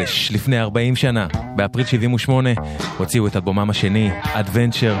 שהחודש לפני 40 שנה באפריל 78 הוציאו את אלבומם השני,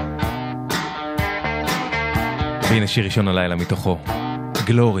 אדוונצ'ר. והנה שיר ראשון הלילה מתוכו,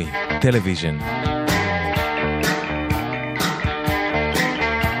 גלורי, טלוויז'ן.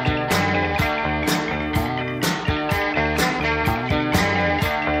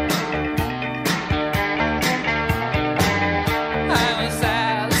 I was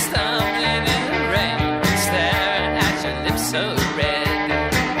out stumbling in the rain, staring at your lips so red.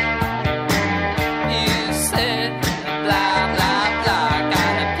 You said blah blah blah,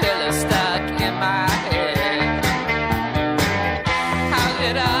 got a pillow stuck in my head. How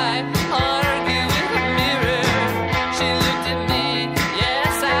could I argue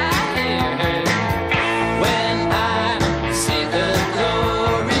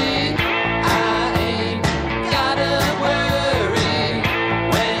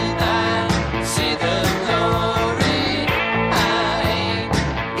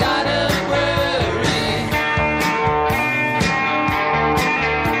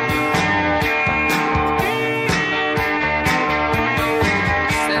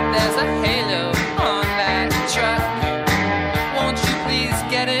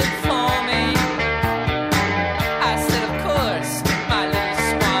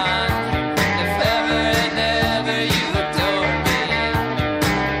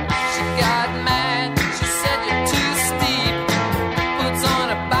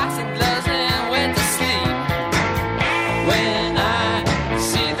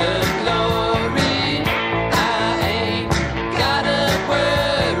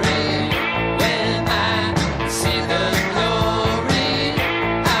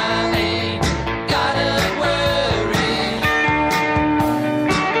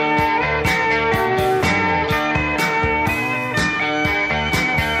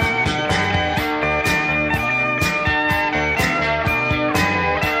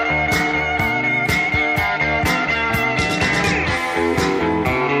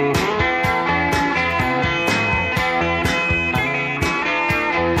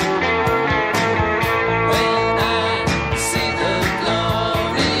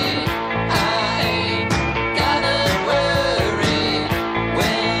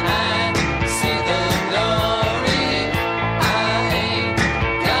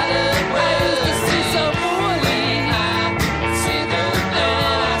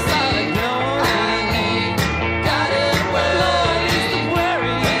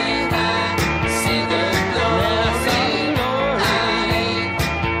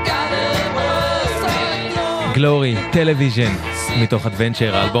גלורי, טלוויז'ן, מתוך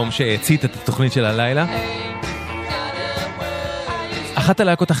אדוונצ'ר, האלבום שהצית את התוכנית של הלילה. אחת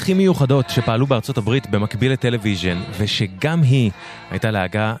הלהקות הכי מיוחדות שפעלו בארצות הברית במקביל לטלוויז'ן, ושגם היא הייתה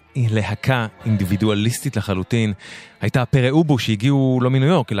להקה אינדיבידואליסטית לחלוטין, הייתה פרעובו שהגיעו לא מניו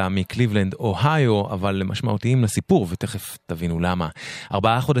יורק, אלא מקליבלנד, אוהיו, אבל משמעותיים לסיפור, ותכף תבינו למה.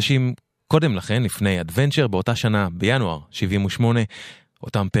 4 חודשים קודם לכן, לפני אדוונצ'ר, באותה שנה, בינואר 78,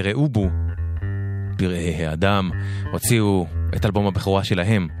 אותם פרעובו, פרעי האדם, הוציאו את אלבום הבכורה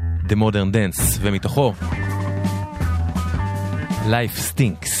שלהם, The Modern Dance, ומתוכו Life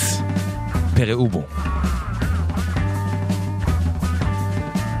Stinks, פרעובו.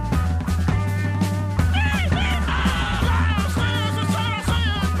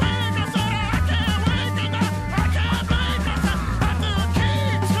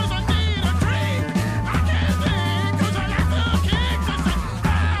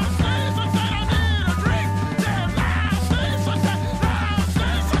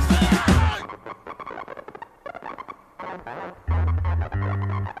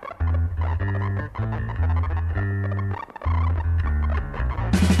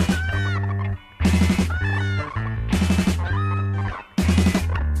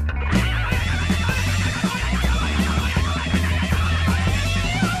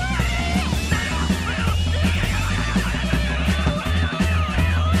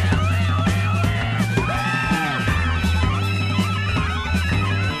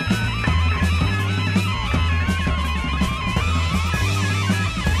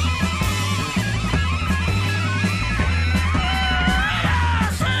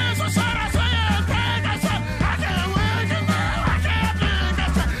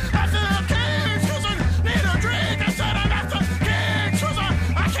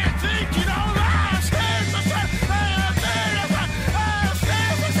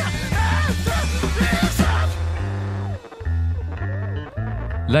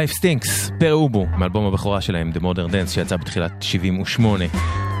 Life Stinks, פרעובו, מאלבום הבכורה שלהם, The Modern Dance, שיצא בתחילת 78.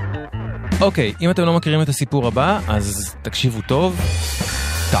 אוקיי, אם אתם לא מכירים את הסיפור הבא, אז תקשיבו טוב,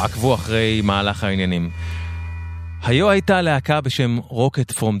 תעקבו אחרי מהלך העניינים. היו הייתה להקה בשם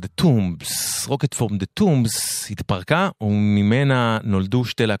Rocket from the Tombs. Rocket from the Tombs התפרקה, וממנה נולדו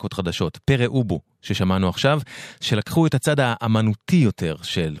 2 להקות חדשות. פרעובו, ששמענו עכשיו, שלקחו את הצד האמנותי יותר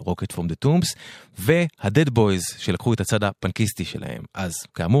של Rocket from the Tombs, וה-Dead Boys, שלקחו את הצד הפנקיסטי שלהם. אז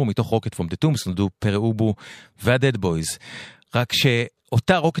כאמור, מתוך Rocket from the Tombs נולדו פרעובו וה-Dead Boys. רק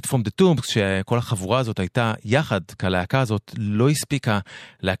שאותה Rocket from the Tombs, שכל החבורה הזאת הייתה יחד, כלהקה הזאת לא הספיקה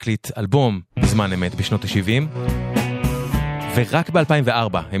להקליט אלבום בזמן אמת בשנות ה-70, ורק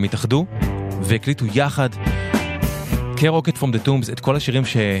ב-2004 הם התאחדו והקליטו יחד כ-Rocket from the Tombs את כל השירים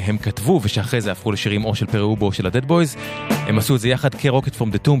שהם כתבו ושאחרי זה הפכו לשירים או של פרעובו או של ה-Dead Boys. הם עשו את זה יחד כ-Rocket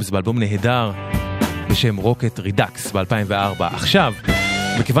from the Tombs באלבום נהדר בשם Rocket Redux ב-2004. עכשיו,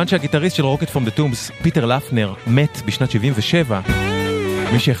 מכיוון שהגיטריסט של Rocket from the Tombs, פיטר לפנר, מת בשנת 77,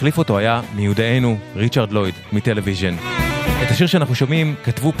 מי שהחליף אותו היה מיודענו ריצ'רד לויד מטלוויז'ן. את השיר שאנחנו שומעים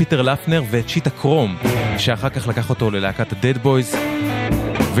כתבו פיטר לפנר וצ'יטה קרום, שאחר כך לקח אותו ללהקת ה-Dead Boys.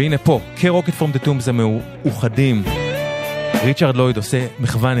 והנה פה, כ-Rocket from the Tombs המאוחדים, ריצ'רד לויד עושה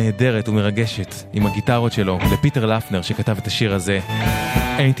מחווה נהדרת ומרגשת עם הגיטרות שלו לפיטר לפנר שכתב את השיר הזה,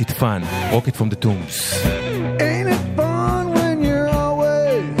 Ain't It Fun, Rocket from the Tombs. Ain't it fun when you're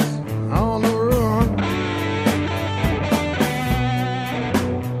always on the run?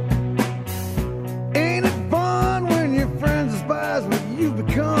 Ain't it fun when your friends despise what you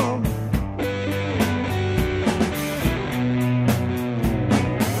become?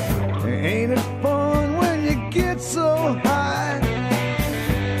 Ain't it fun when you get so high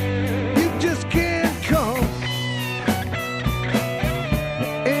you just can't come?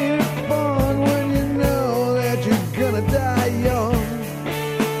 Ain't it fun when you know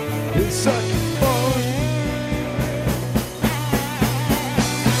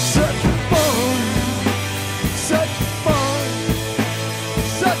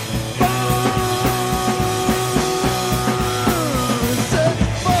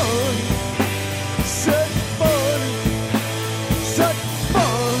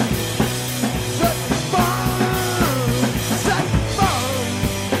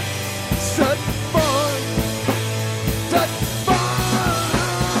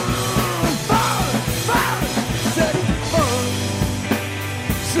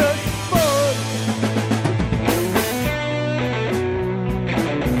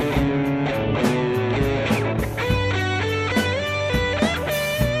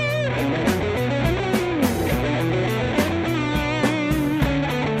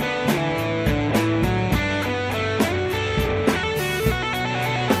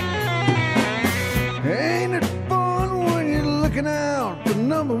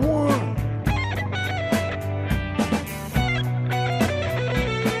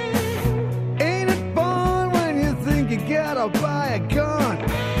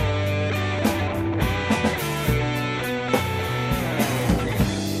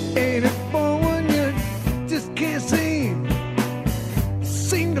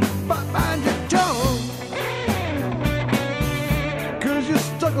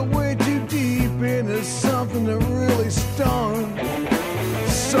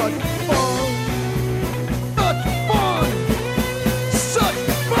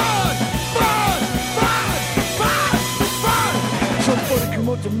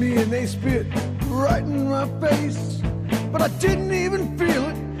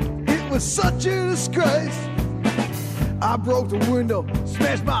disgrace. I broke the window,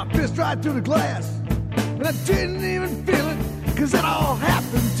 smashed my fist right through the glass. And I didn't even feel it, 'cause it all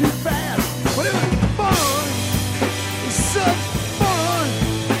happened too fast. But it was fun, it was such fun,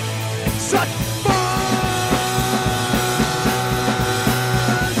 such fun,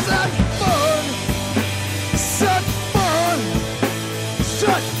 such fun, such fun,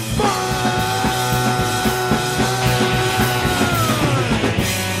 such fun.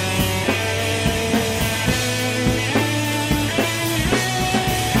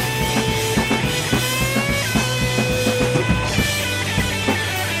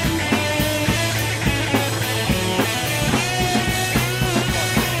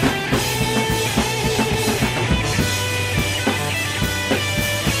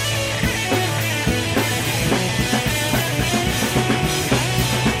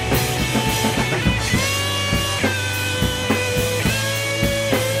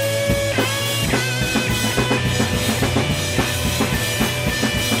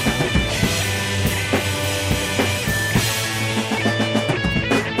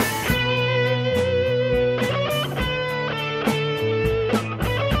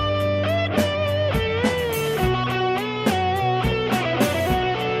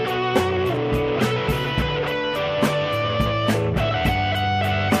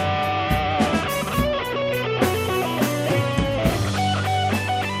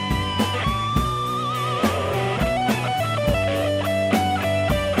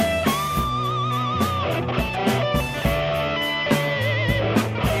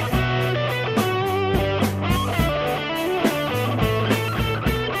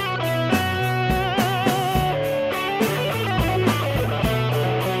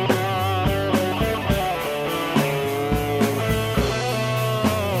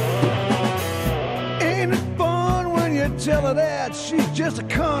 Tell her that she's just a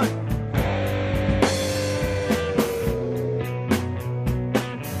cunt.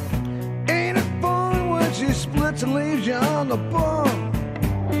 Ain't it fun when she splits and leaves you on the bum?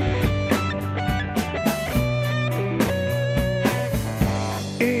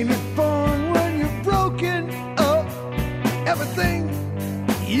 Ain't it fun when you're broken up everything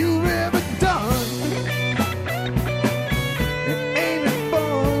you've ever done? Ain't it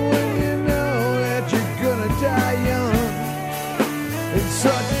fun when you know that you're gonna die young? It's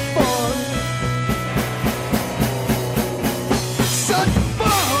such fun, such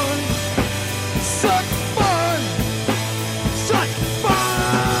fun, such fun, such fun,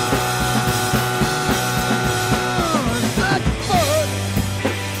 such fun,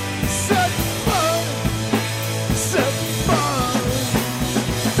 such fun, such fun,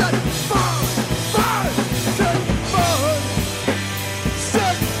 such fun, fun, such fun,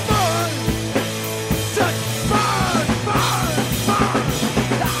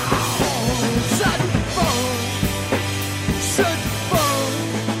 such fun, such fun,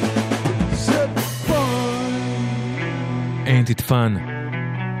 fun, fun. Ain't it fun.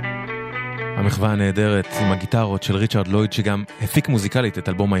 המחווה הנהדרת עם הגיטרות של ריצ'רד לויד, שגם הפיק מוזיקלית את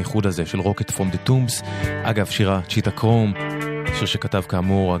אלבום האיחוד הזה של רוקט פרום דה טומבס. אגב, שירה צ'יטה קרום, שיר שכתב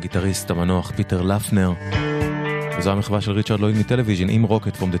כאמור הגיטריסט המנוח פיטר לפנר, וזו המחווה של ריצ'רד לויד מטלוויז'ן עם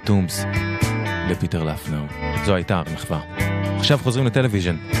רוקט פרום דה טומבס לפיטר לפנר. זו הייתה המחווה. עכשיו חוזרים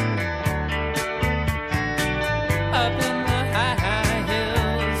לטלוויז'ן.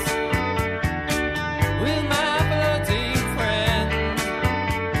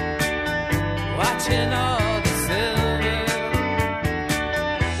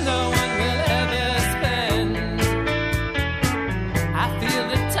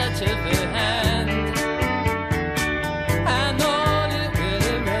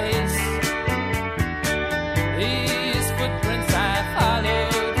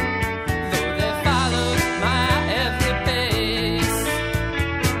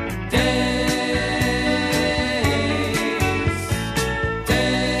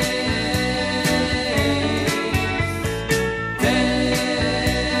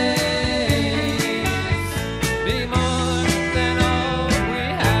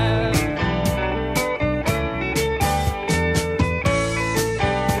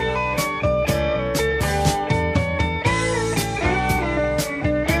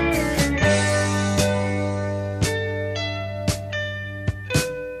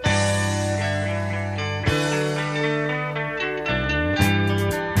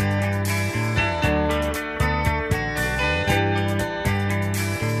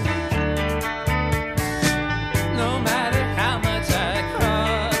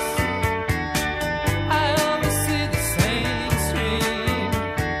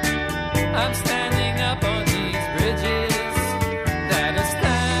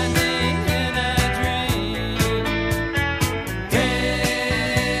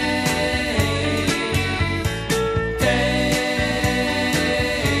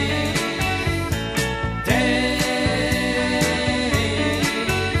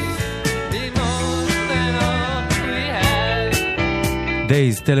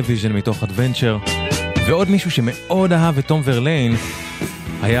 דייז טלוויז'ן מתוך אדוונצ'ר. ועוד מישהו שמאוד אהב את תום ורליין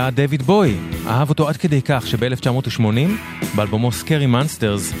היה דיוויד בוי. אהב אותו עד כדי כך שב-1980 באלבומו סקרי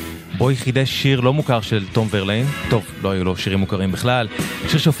מונסטרס בוי חידש שיר לא מוכר של תום ורליין. טוב, לא היו לו שירים מוכרים בכלל.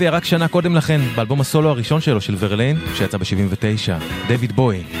 שיר שהופיע רק שנה קודם לכן באלבום הסולו הראשון שלו של ורליין שיצא ב-79. דיוויד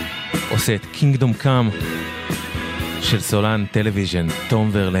בוי עושה את קינגדום קאם של סולן טלוויז'ן תום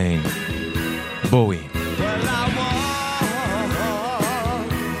ורליין. בוי.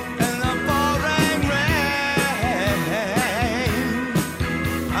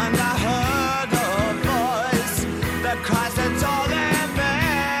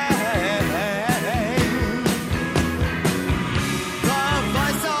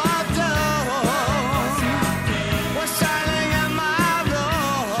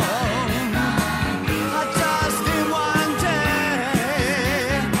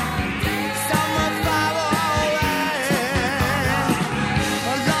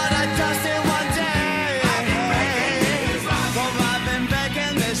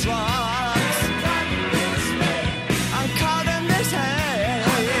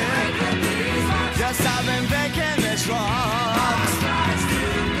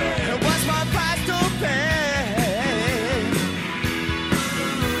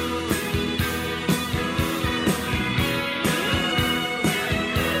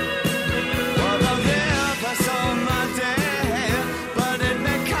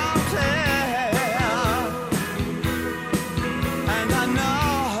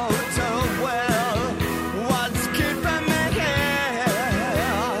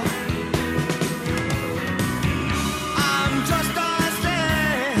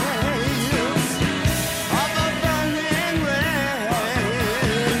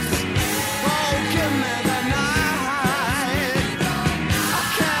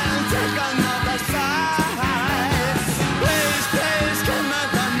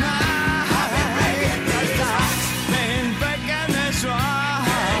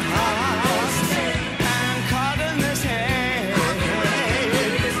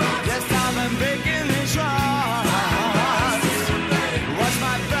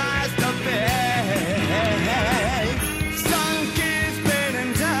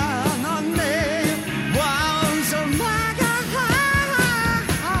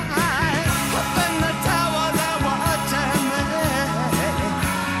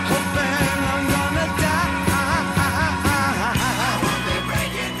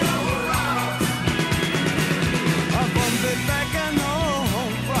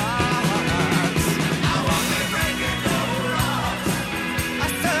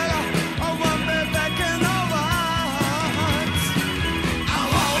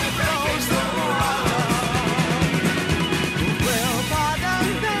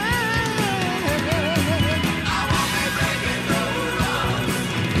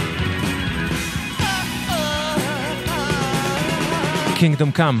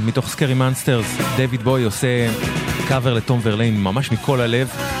 קינגדום קאם מתוך סקרי מונסטרס. דיוויד בוי עושה קאבר לתום ורליין ממש מכל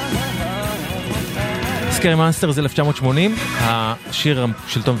הלב. סקרי מונסטרס 1980, השיר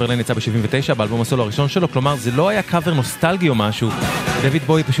של תום ורליין יצא ב-79 באלבום הסולו הראשון שלו, כלומר זה לא היה קאבר נוסטלגי או משהו. דיוויד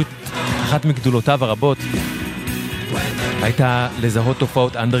בוי פשוט אחת מגדולותיו הרבות הייתה לזהות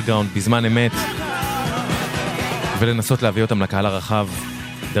תופעות אנדרגראונד בזמן אמת ולנסות להביא אותם לקהל הרחב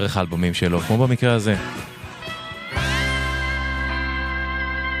דרך האלבומים שלו, כמו במקרה הזה.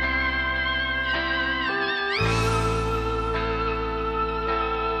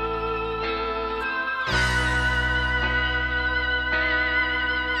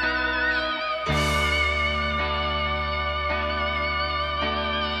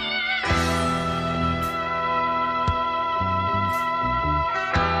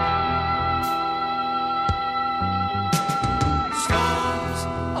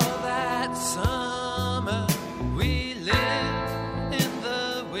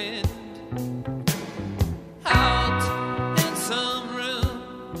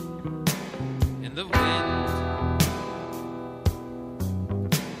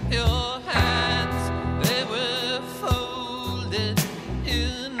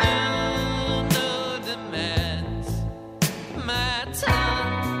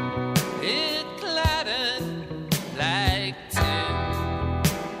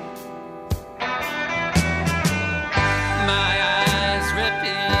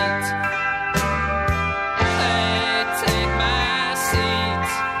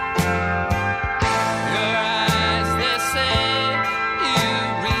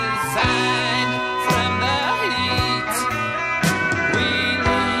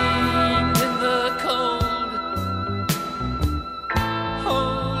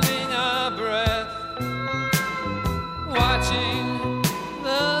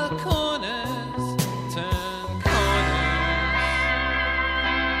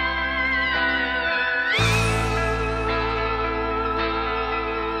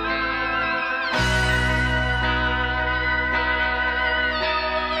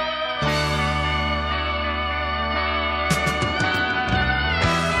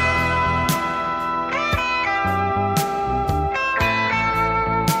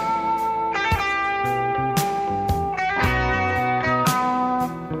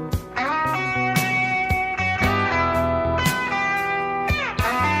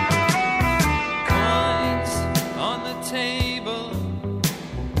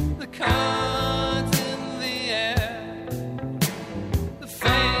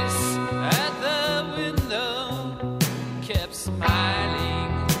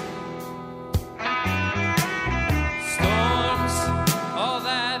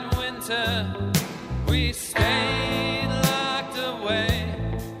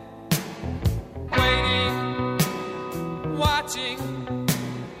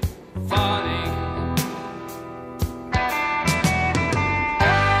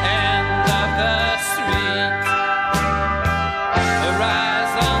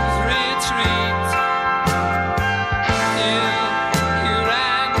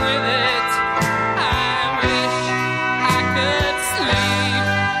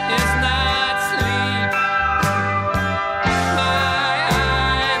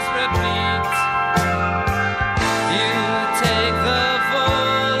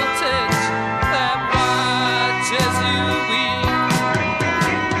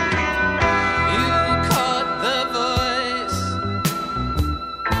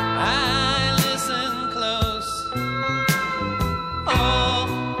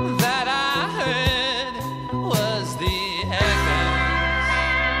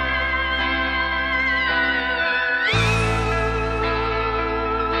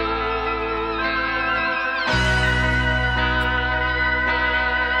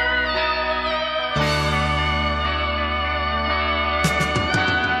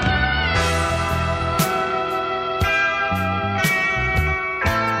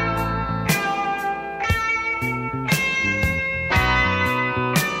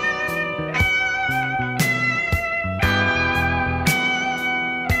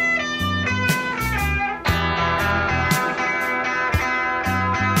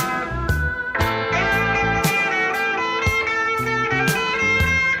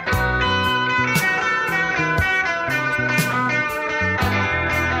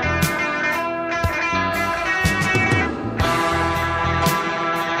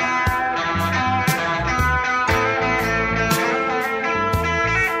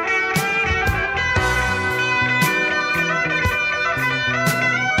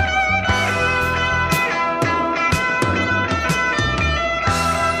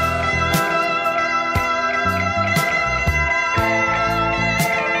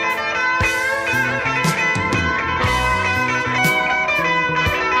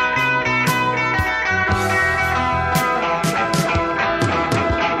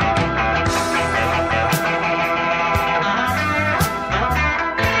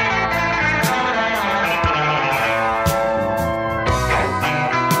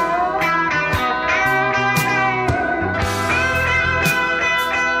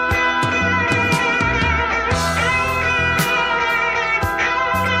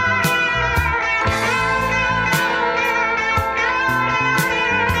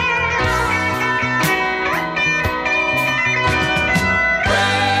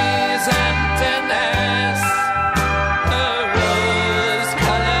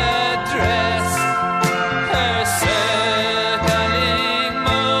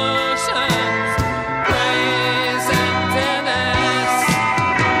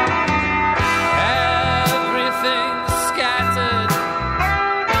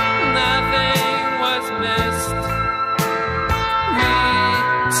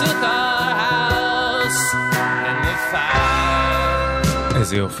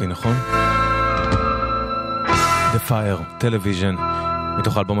 איזה יופי, נכון? The Fire, טלוויז'ן,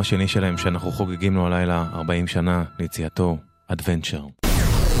 מתוך האלבום השני שלהם שאנחנו חוגגים לו הלילה 40 שנה ליציאתו, Adventure.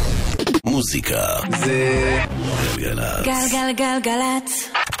 מוזיקה זה גלגלצ.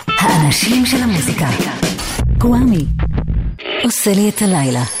 גלגלגלגלצ. האנשים של המוזיקה. גוואמי עושה לי את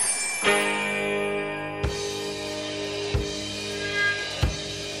הלילה.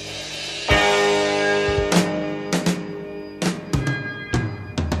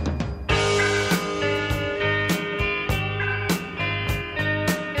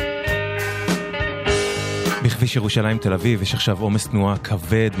 בכביש ירושלים תל אביב יש עכשיו עומס תנועה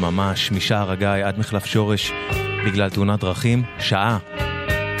כבד ממש משער הגיא עד מחלף שורש בגלל תאונת דרכים, שעה.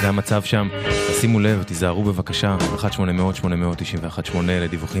 זה המצב שם. שימו לב, תיזהרו בבקשה, 1-800-891-8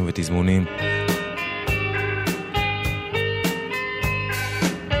 לדיווחים ותזמונים.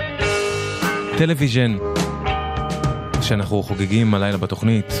 טלוויז'ן שאנחנו חוגגים הלילה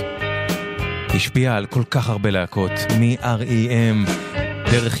בתוכנית השפיע על כל כך הרבה להקות, מ-R.E.M.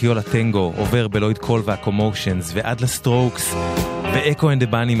 דרך יולה טנגו, עובר בלויד קול והקומושנס ועד לסטרוקס ואקו אנד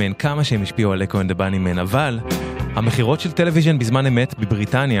הבאנימן, כמה שהם השפיעו על אקו אנד הבאנימן, אבל המחירות של טלוויז'ן בזמן אמת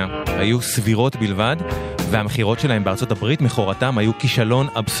בבריטניה היו סבירות בלבד, והמחירות שלהם בארצות הברית מחורתם היו כישלון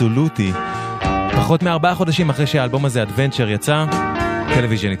אבסולוטי. פחות מ4 חודשים אחרי שהאלבום הזה Adventure יצא,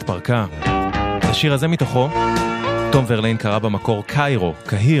 טלוויז'ן התפרקה. השיר הזה מתוכו תום ורליין קרא במקור קיירו,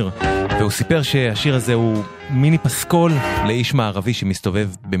 קהיר, והוא סיפר שהשיר הזה הוא מיני פסקול לאיש מערבי שמסתובב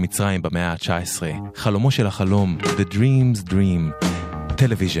במצרים במאה ה-19. חלומו של החלום, The Dream's Dream,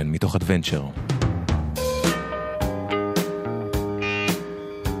 טלוויז'ן מתוך Adventure.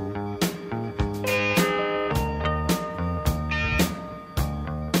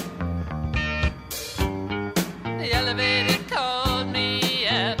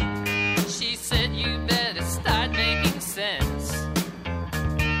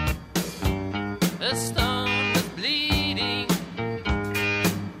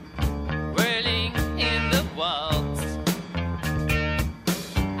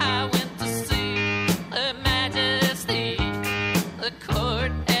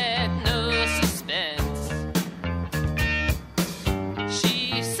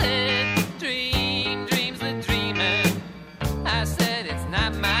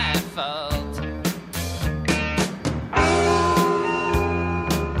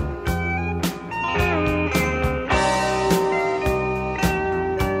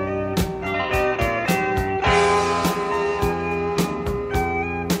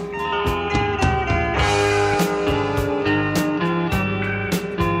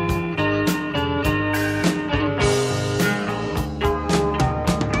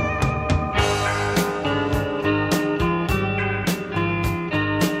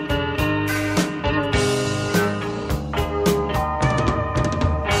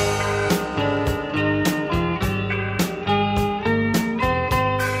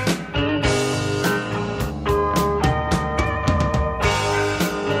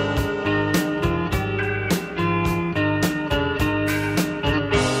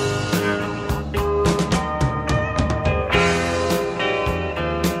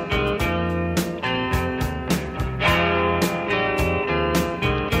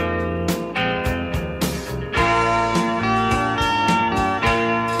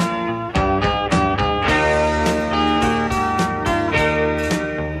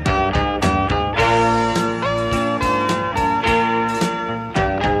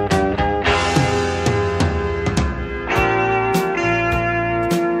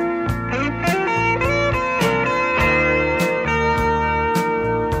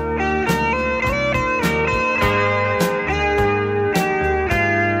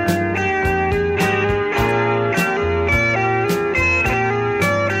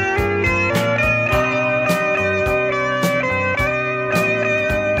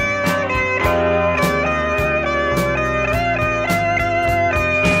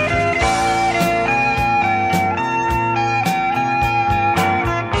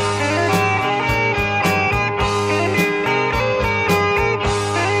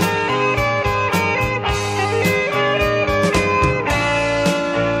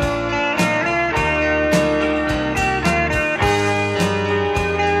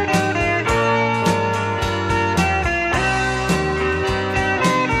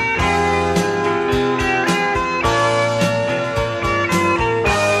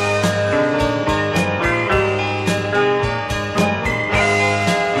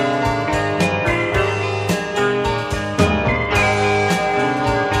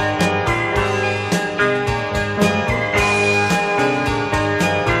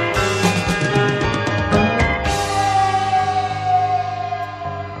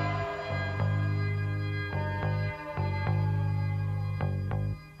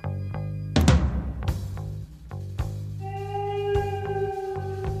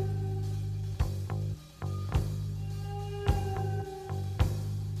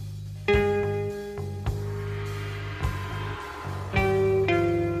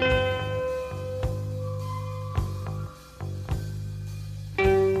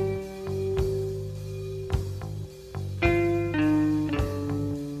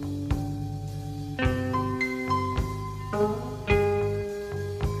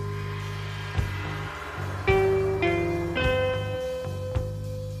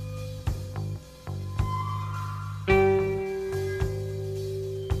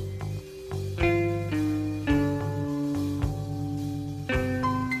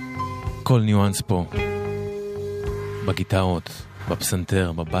 כל ניואנס פה. בגיטרות,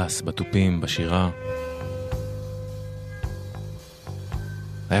 בפסנתר, בבס, בטופים, בשירה.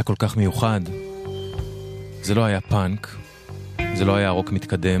 היה כל כך מיוחד. זה לא היה פאנק, זה לא היה רוק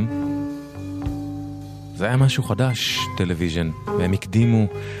מתקדם. זה היה משהו חדש, טלוויז'ן, והם הקדימו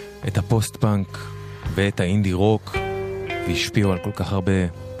את הפוסט-פאנק ואת האינדי רוק, והשפיעו על כל כך הרבה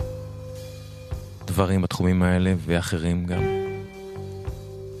דברים בתחומים האלה ואחרים גם.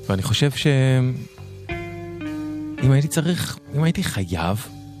 ואני חושב אם הייתי חייב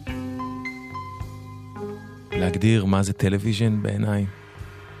להגדיר מה זה טלוויז'ן בעיניי,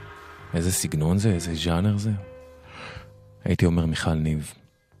 איזה סגנון זה, איזה ז'אנר זה, הייתי אומר מיכל ניב.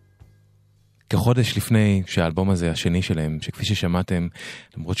 כחודש לפני שהאלבום הזה, השני שלהם, שכפי ששמעתם,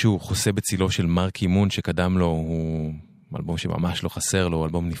 למרות שהוא חוסה בצילו של מרק אימון שקדם לו, הוא אלבום שממש לא חסר לו,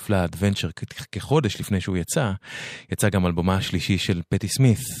 אלבום נפלא, אדוונצ'ר, כחודש לפני שהוא יצא גם אלבומה השלישי של פטי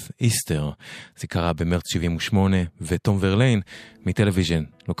סמית, איסטר. זה קרה במרץ 78, וטום ורליין מטלוויז'ן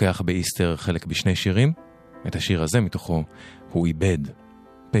לוקח באיסטר חלק בשני שירים. את השיר הזה מתוכו הוא איבד.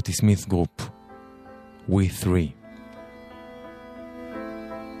 פטי סמית גרופ, We Three.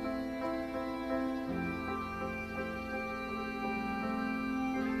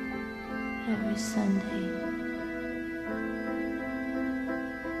 Every Sunday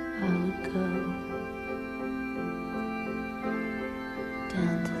I would go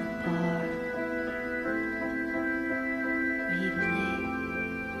down to the bar where he played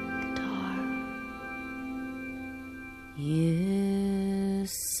guitar. You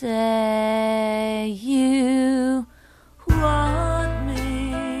say you want me,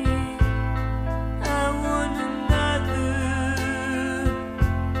 I want another.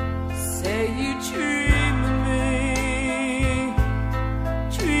 Say you dream of me,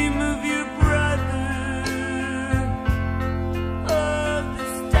 dream of your brother. Oh, the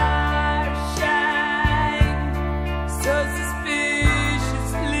stars shine so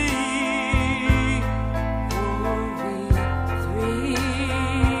suspiciously for we three.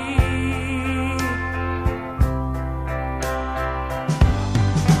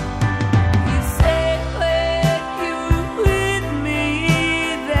 You said when you were with me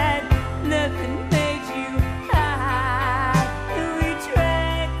that nothing made you high, and we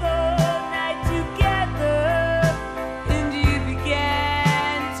drank all night together, and you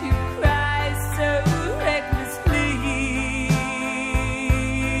began to cry so recklessly.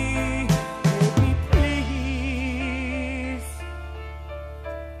 Baby, please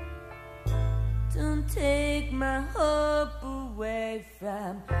don't take my hope away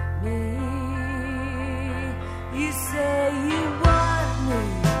from me. You say you want me,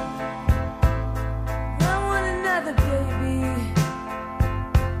 I want another, baby.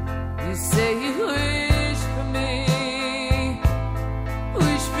 You say you wish for me,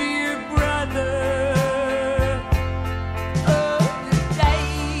 wish for your brother. Oh, the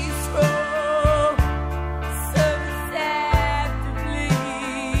dice roll so deceptively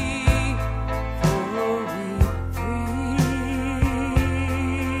for we three.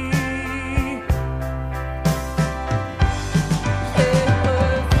 It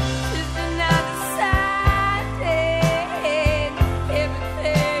was just another Sunday,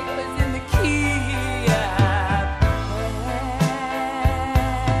 everything was in the key of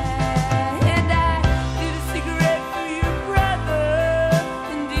and I lit a cigarette for your brother,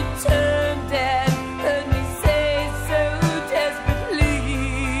 and he turned and heard me say so desperately,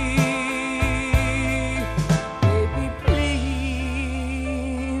 baby,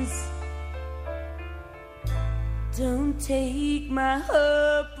 please don't take my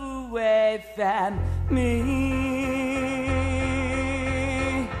hope away from me.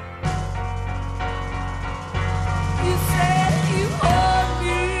 You said you want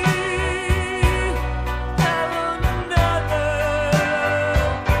me, I want another.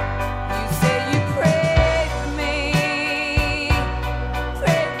 You say you prayed for me,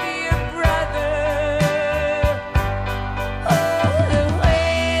 prayed for your brother. Oh, the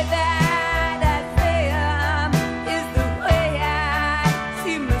way that I feel is the way I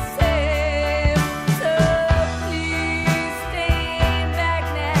see myself. So please stand back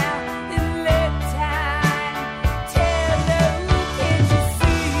now and let time tell. No, can't you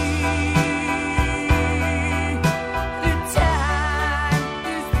see? The time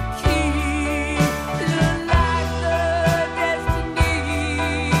is the key to unlock the destiny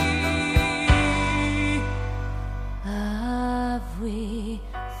of we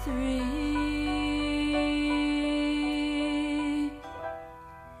three.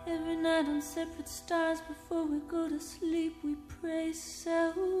 Every night on separate stars before we go to sleep, we pray so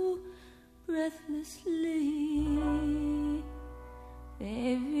breathlessly.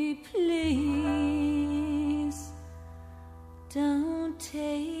 Baby, please don't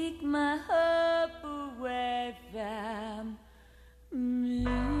take my hope away from me.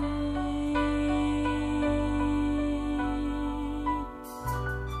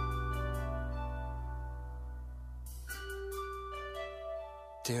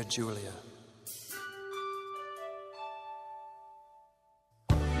 Dear Julia,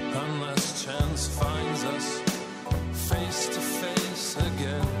 unless chance finds us face to face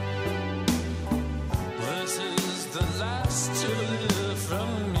again, this is the last you'll hear from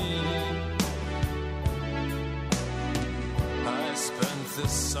me. I spent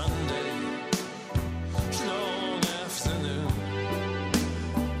this Sunday long afternoon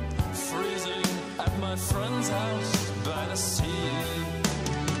freezing at my friend's house by the sea.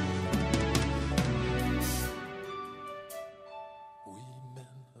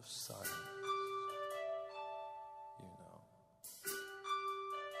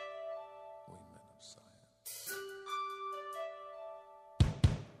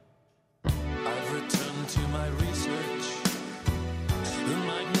 To my research, the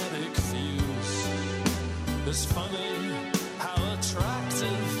magnetic fuse. It's funny how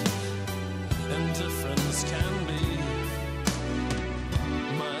attractive indifference can be.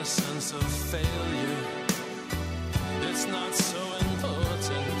 My sense of failure, it's not so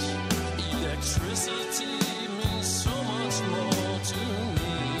important. Electricity means so much more to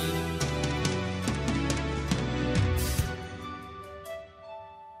me.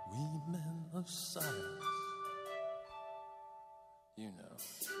 We men of science, you know,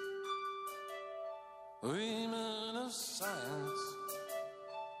 women of science.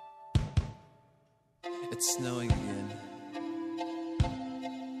 It's snowing again.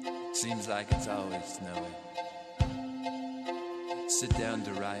 Seems like it's always snowing. Sit down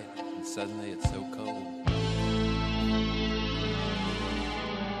to write, and suddenly it's so cold.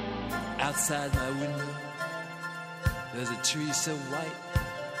 Outside my window, there's a tree so white,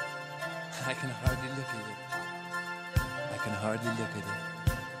 I can hardly look at it. I can hardly look at it.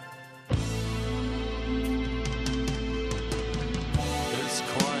 It's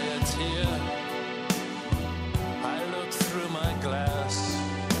quiet here. I look through my glass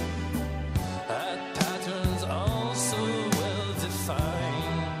at patterns all so well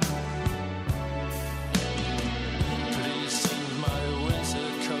defined. Please send my winter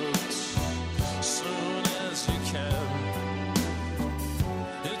coat soon as you can.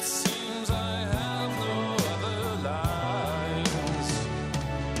 It seems I have no other lines.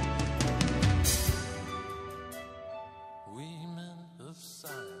 We men of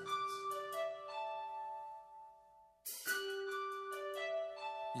science,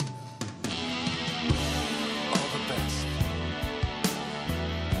 you know, all the best.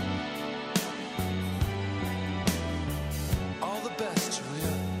 All the best,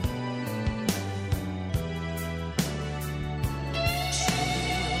 Julia.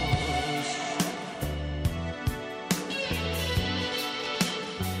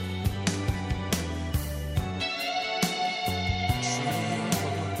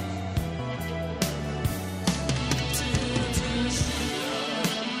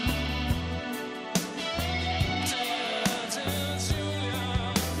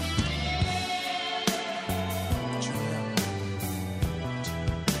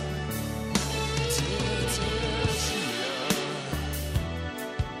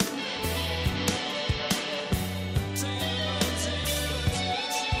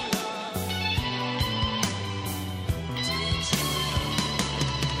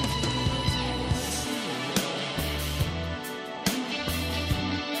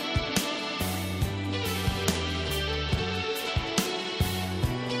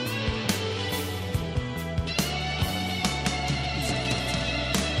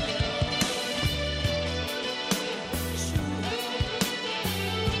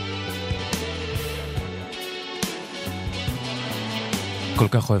 כל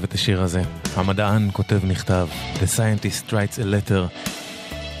כך אוהב את השיר הזה. המדען כותב מכתב, The Scientist Writes a Letter.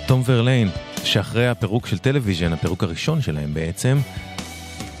 תום ורליין, שאחרי הפירוק של טלוויזיה, הפירוק הראשון שלהם בעצם,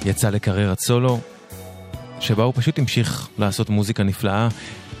 יצא לקריירת סולו, שבה הוא פשוט המשיך לעשות מוזיקה נפלאה.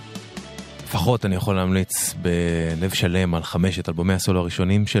 לפחות אני יכול להמליץ בלב שלם על 5 אלבומי הסולו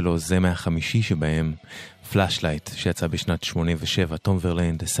הראשונים שלו, זה מהחמישי שבהם, פלאשלייט, שיצא בשנת 87, תום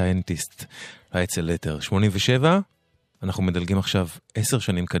ורליין, The Scientist Writes a Letter. 87, אנחנו מדלגים עכשיו 10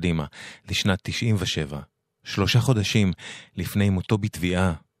 שנים קדימה, לשנת 97. 3 חודשים לפני מותו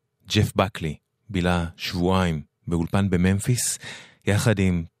בתביעה, ג'ף בקלי בילה שבועיים באולפן בממפיס, יחד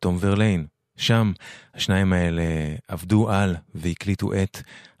עם תום ורליין. שם השניים האלה עבדו על והקליטו את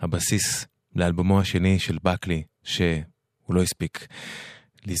הבסיס לאלבומו השני של בקלי, שהוא הוא לא הספיק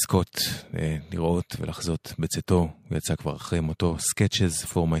לזכות, לראות ולחזות בצאתו. הוא יצא כבר אחרי מותו. Sketches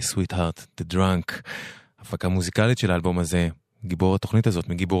for my sweetheart, the drunk. הפקה מוזיקלית של האלבום הזה, גיבור התוכנית הזאת,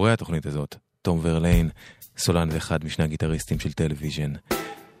 מגיבורי התוכנית הזאת, תום ורליין, סולן ואחד משני הגיטריסטים של טלוויז'ן.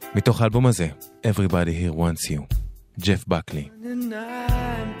 מתוך האלבום הזה, Everybody Here Wants You, ג'ף בקלי.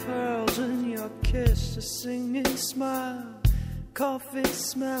 Pearls in your kiss, a singing smile, coffee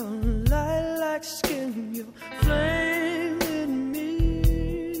smell, lilac skin, your flame in me.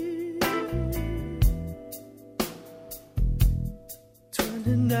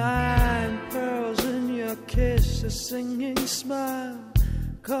 29 pearls in your kiss, a singing smile,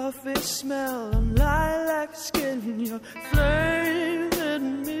 coffee smell, lilac skin, your flame in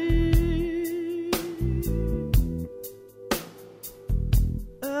me.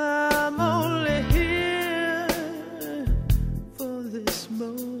 I'm only here for this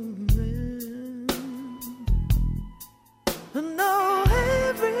moment. I know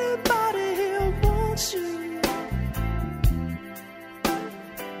everybody here wants you.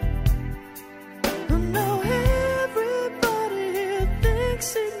 I know everybody here thinks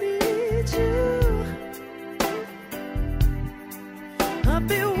he needs you. I'll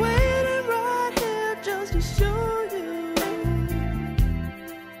be waiting right here just to show you.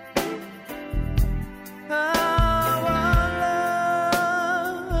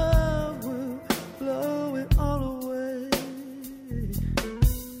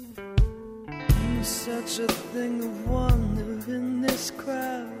 Such a thing of wonder in this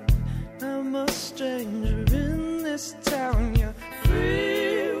crowd. I'm a stranger in this town. You're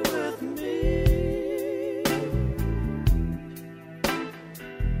free with me.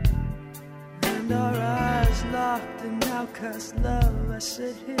 And our eyes locked in outcast love. I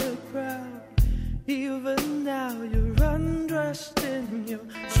sit here proud. Even now you're undressed in your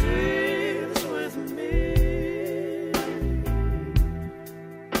dreams with me.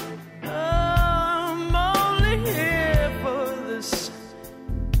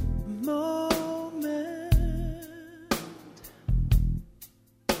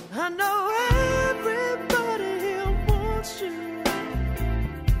 I know everybody here wants you.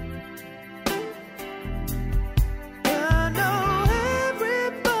 I know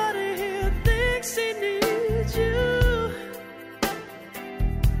everybody here thinks he needs you.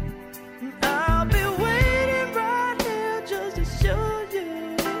 I'll be waiting right here just to show you.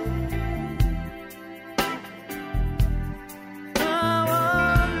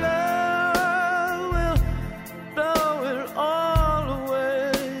 Our love will blow it all away.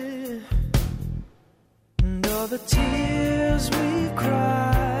 The tears we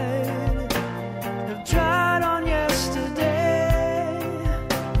cried have dried on yesterday.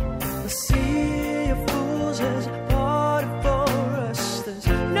 The sea of fools has parted for us. There's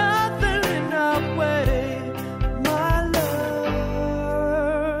nothing in our way, my love.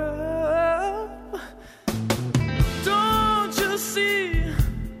 Don't you see?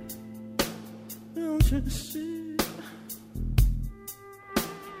 Don't you see?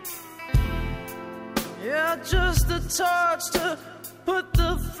 Yeah, just a torch to put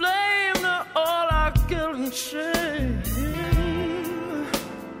the flame to all our guilt and shame.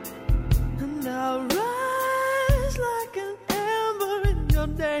 And I'll rise like an ember in your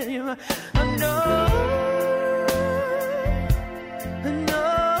name. I know, I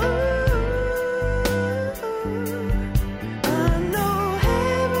know, I know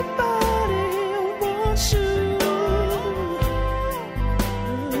everybody wants you.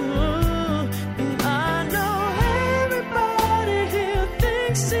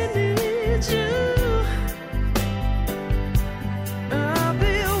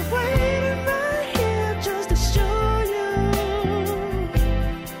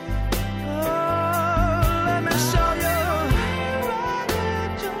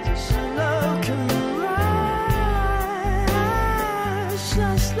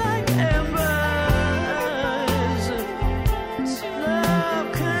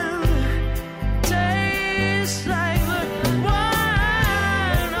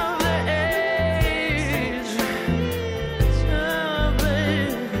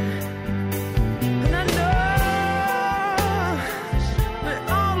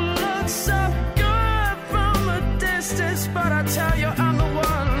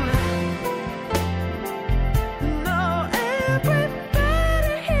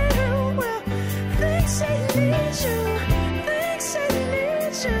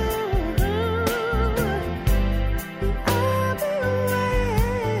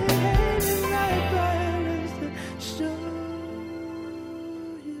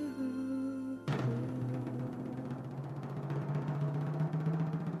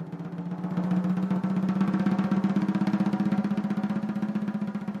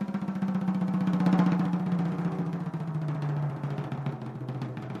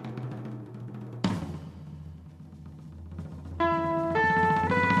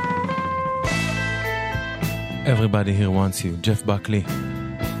 Everybody Here Wants You, ג'ף בקלי.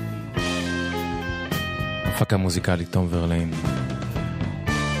 הפקה מוזיקלית, תום ורליין.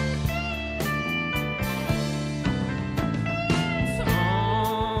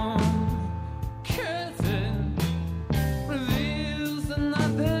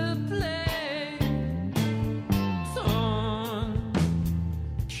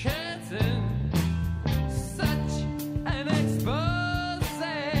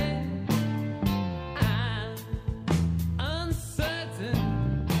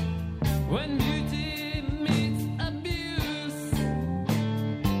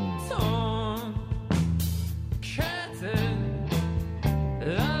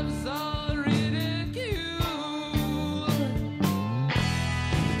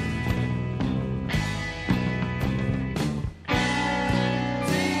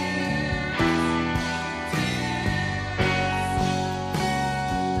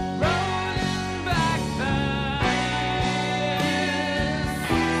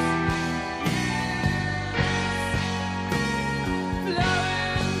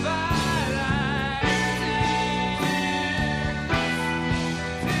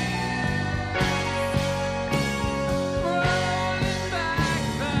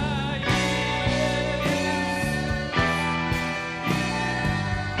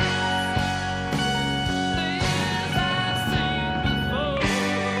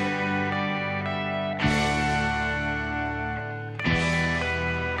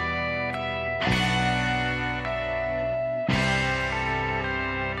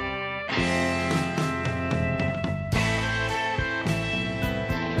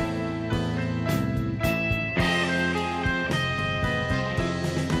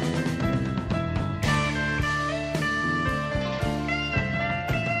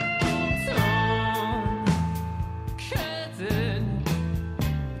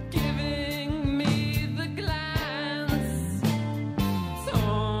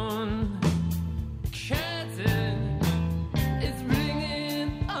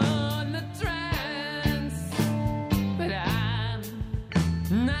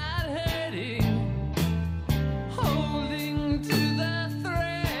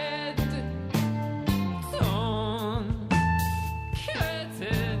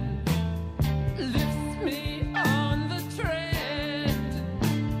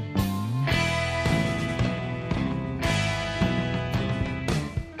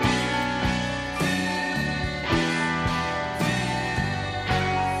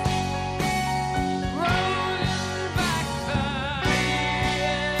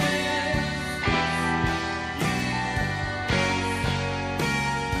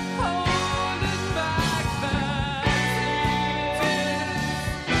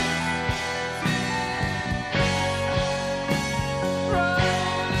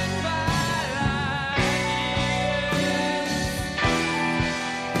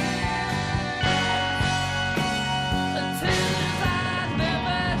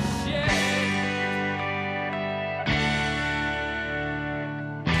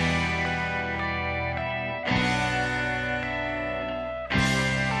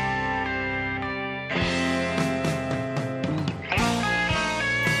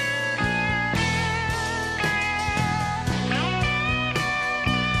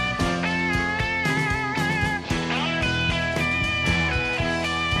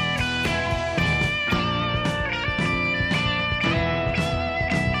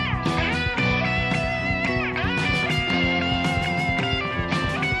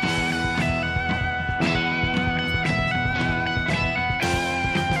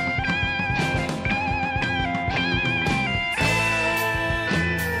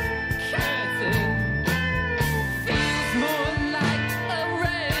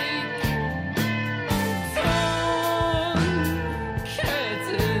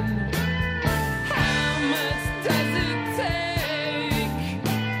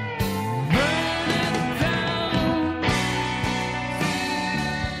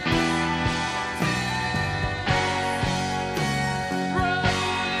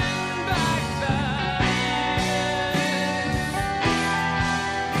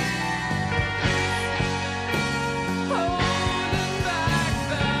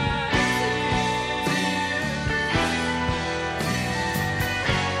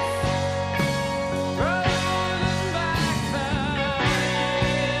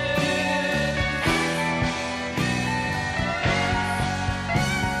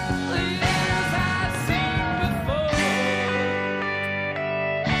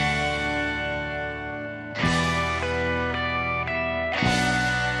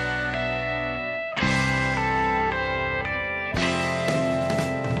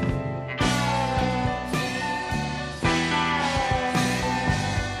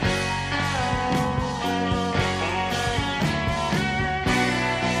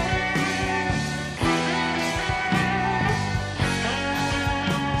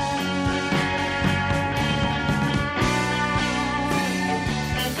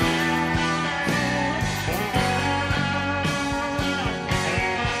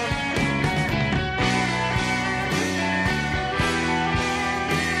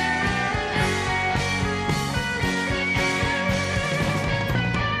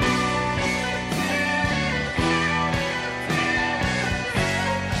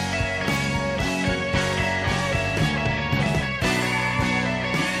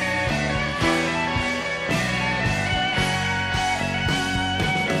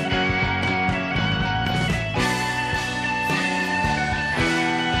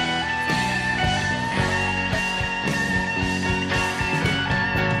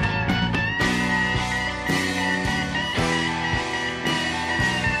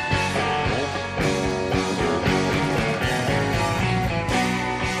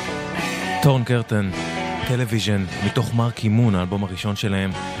 טורן קרטן, טלוויז'ן, מתוך מרקי מון, האלבום הראשון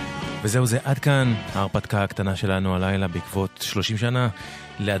שלהם. וזהו זה, עד כאן ההרפתקה הקטנה שלנו הלילה בעקבות 30 שנה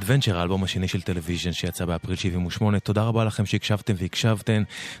לאדוונצ'ר, האלבום השני של טלוויז'ן שיצא באפריל 78. תודה רבה לכם שהקשבתם והקשבתן.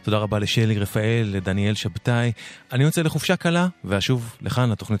 תודה רבה לשלי רפאל, לדניאל שבתאי. אני יוצא לחופשה קלה ואשוב לכאן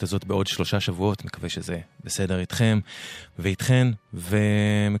לתוכנית הזאת בעוד 3 שבועות. מקווה שזה בסדר איתכם ואיתכן,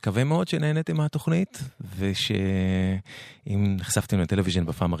 ומקווה מאוד שנהנתם מהתוכנית, ושאם נחשפתם לטלוויז'ן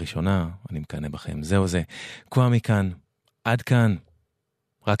בפעם הראשונה אני מקנא בכם. זהו זה, קוואמי כאן, עד כאן,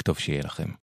 רק טוב שיהיה לכם.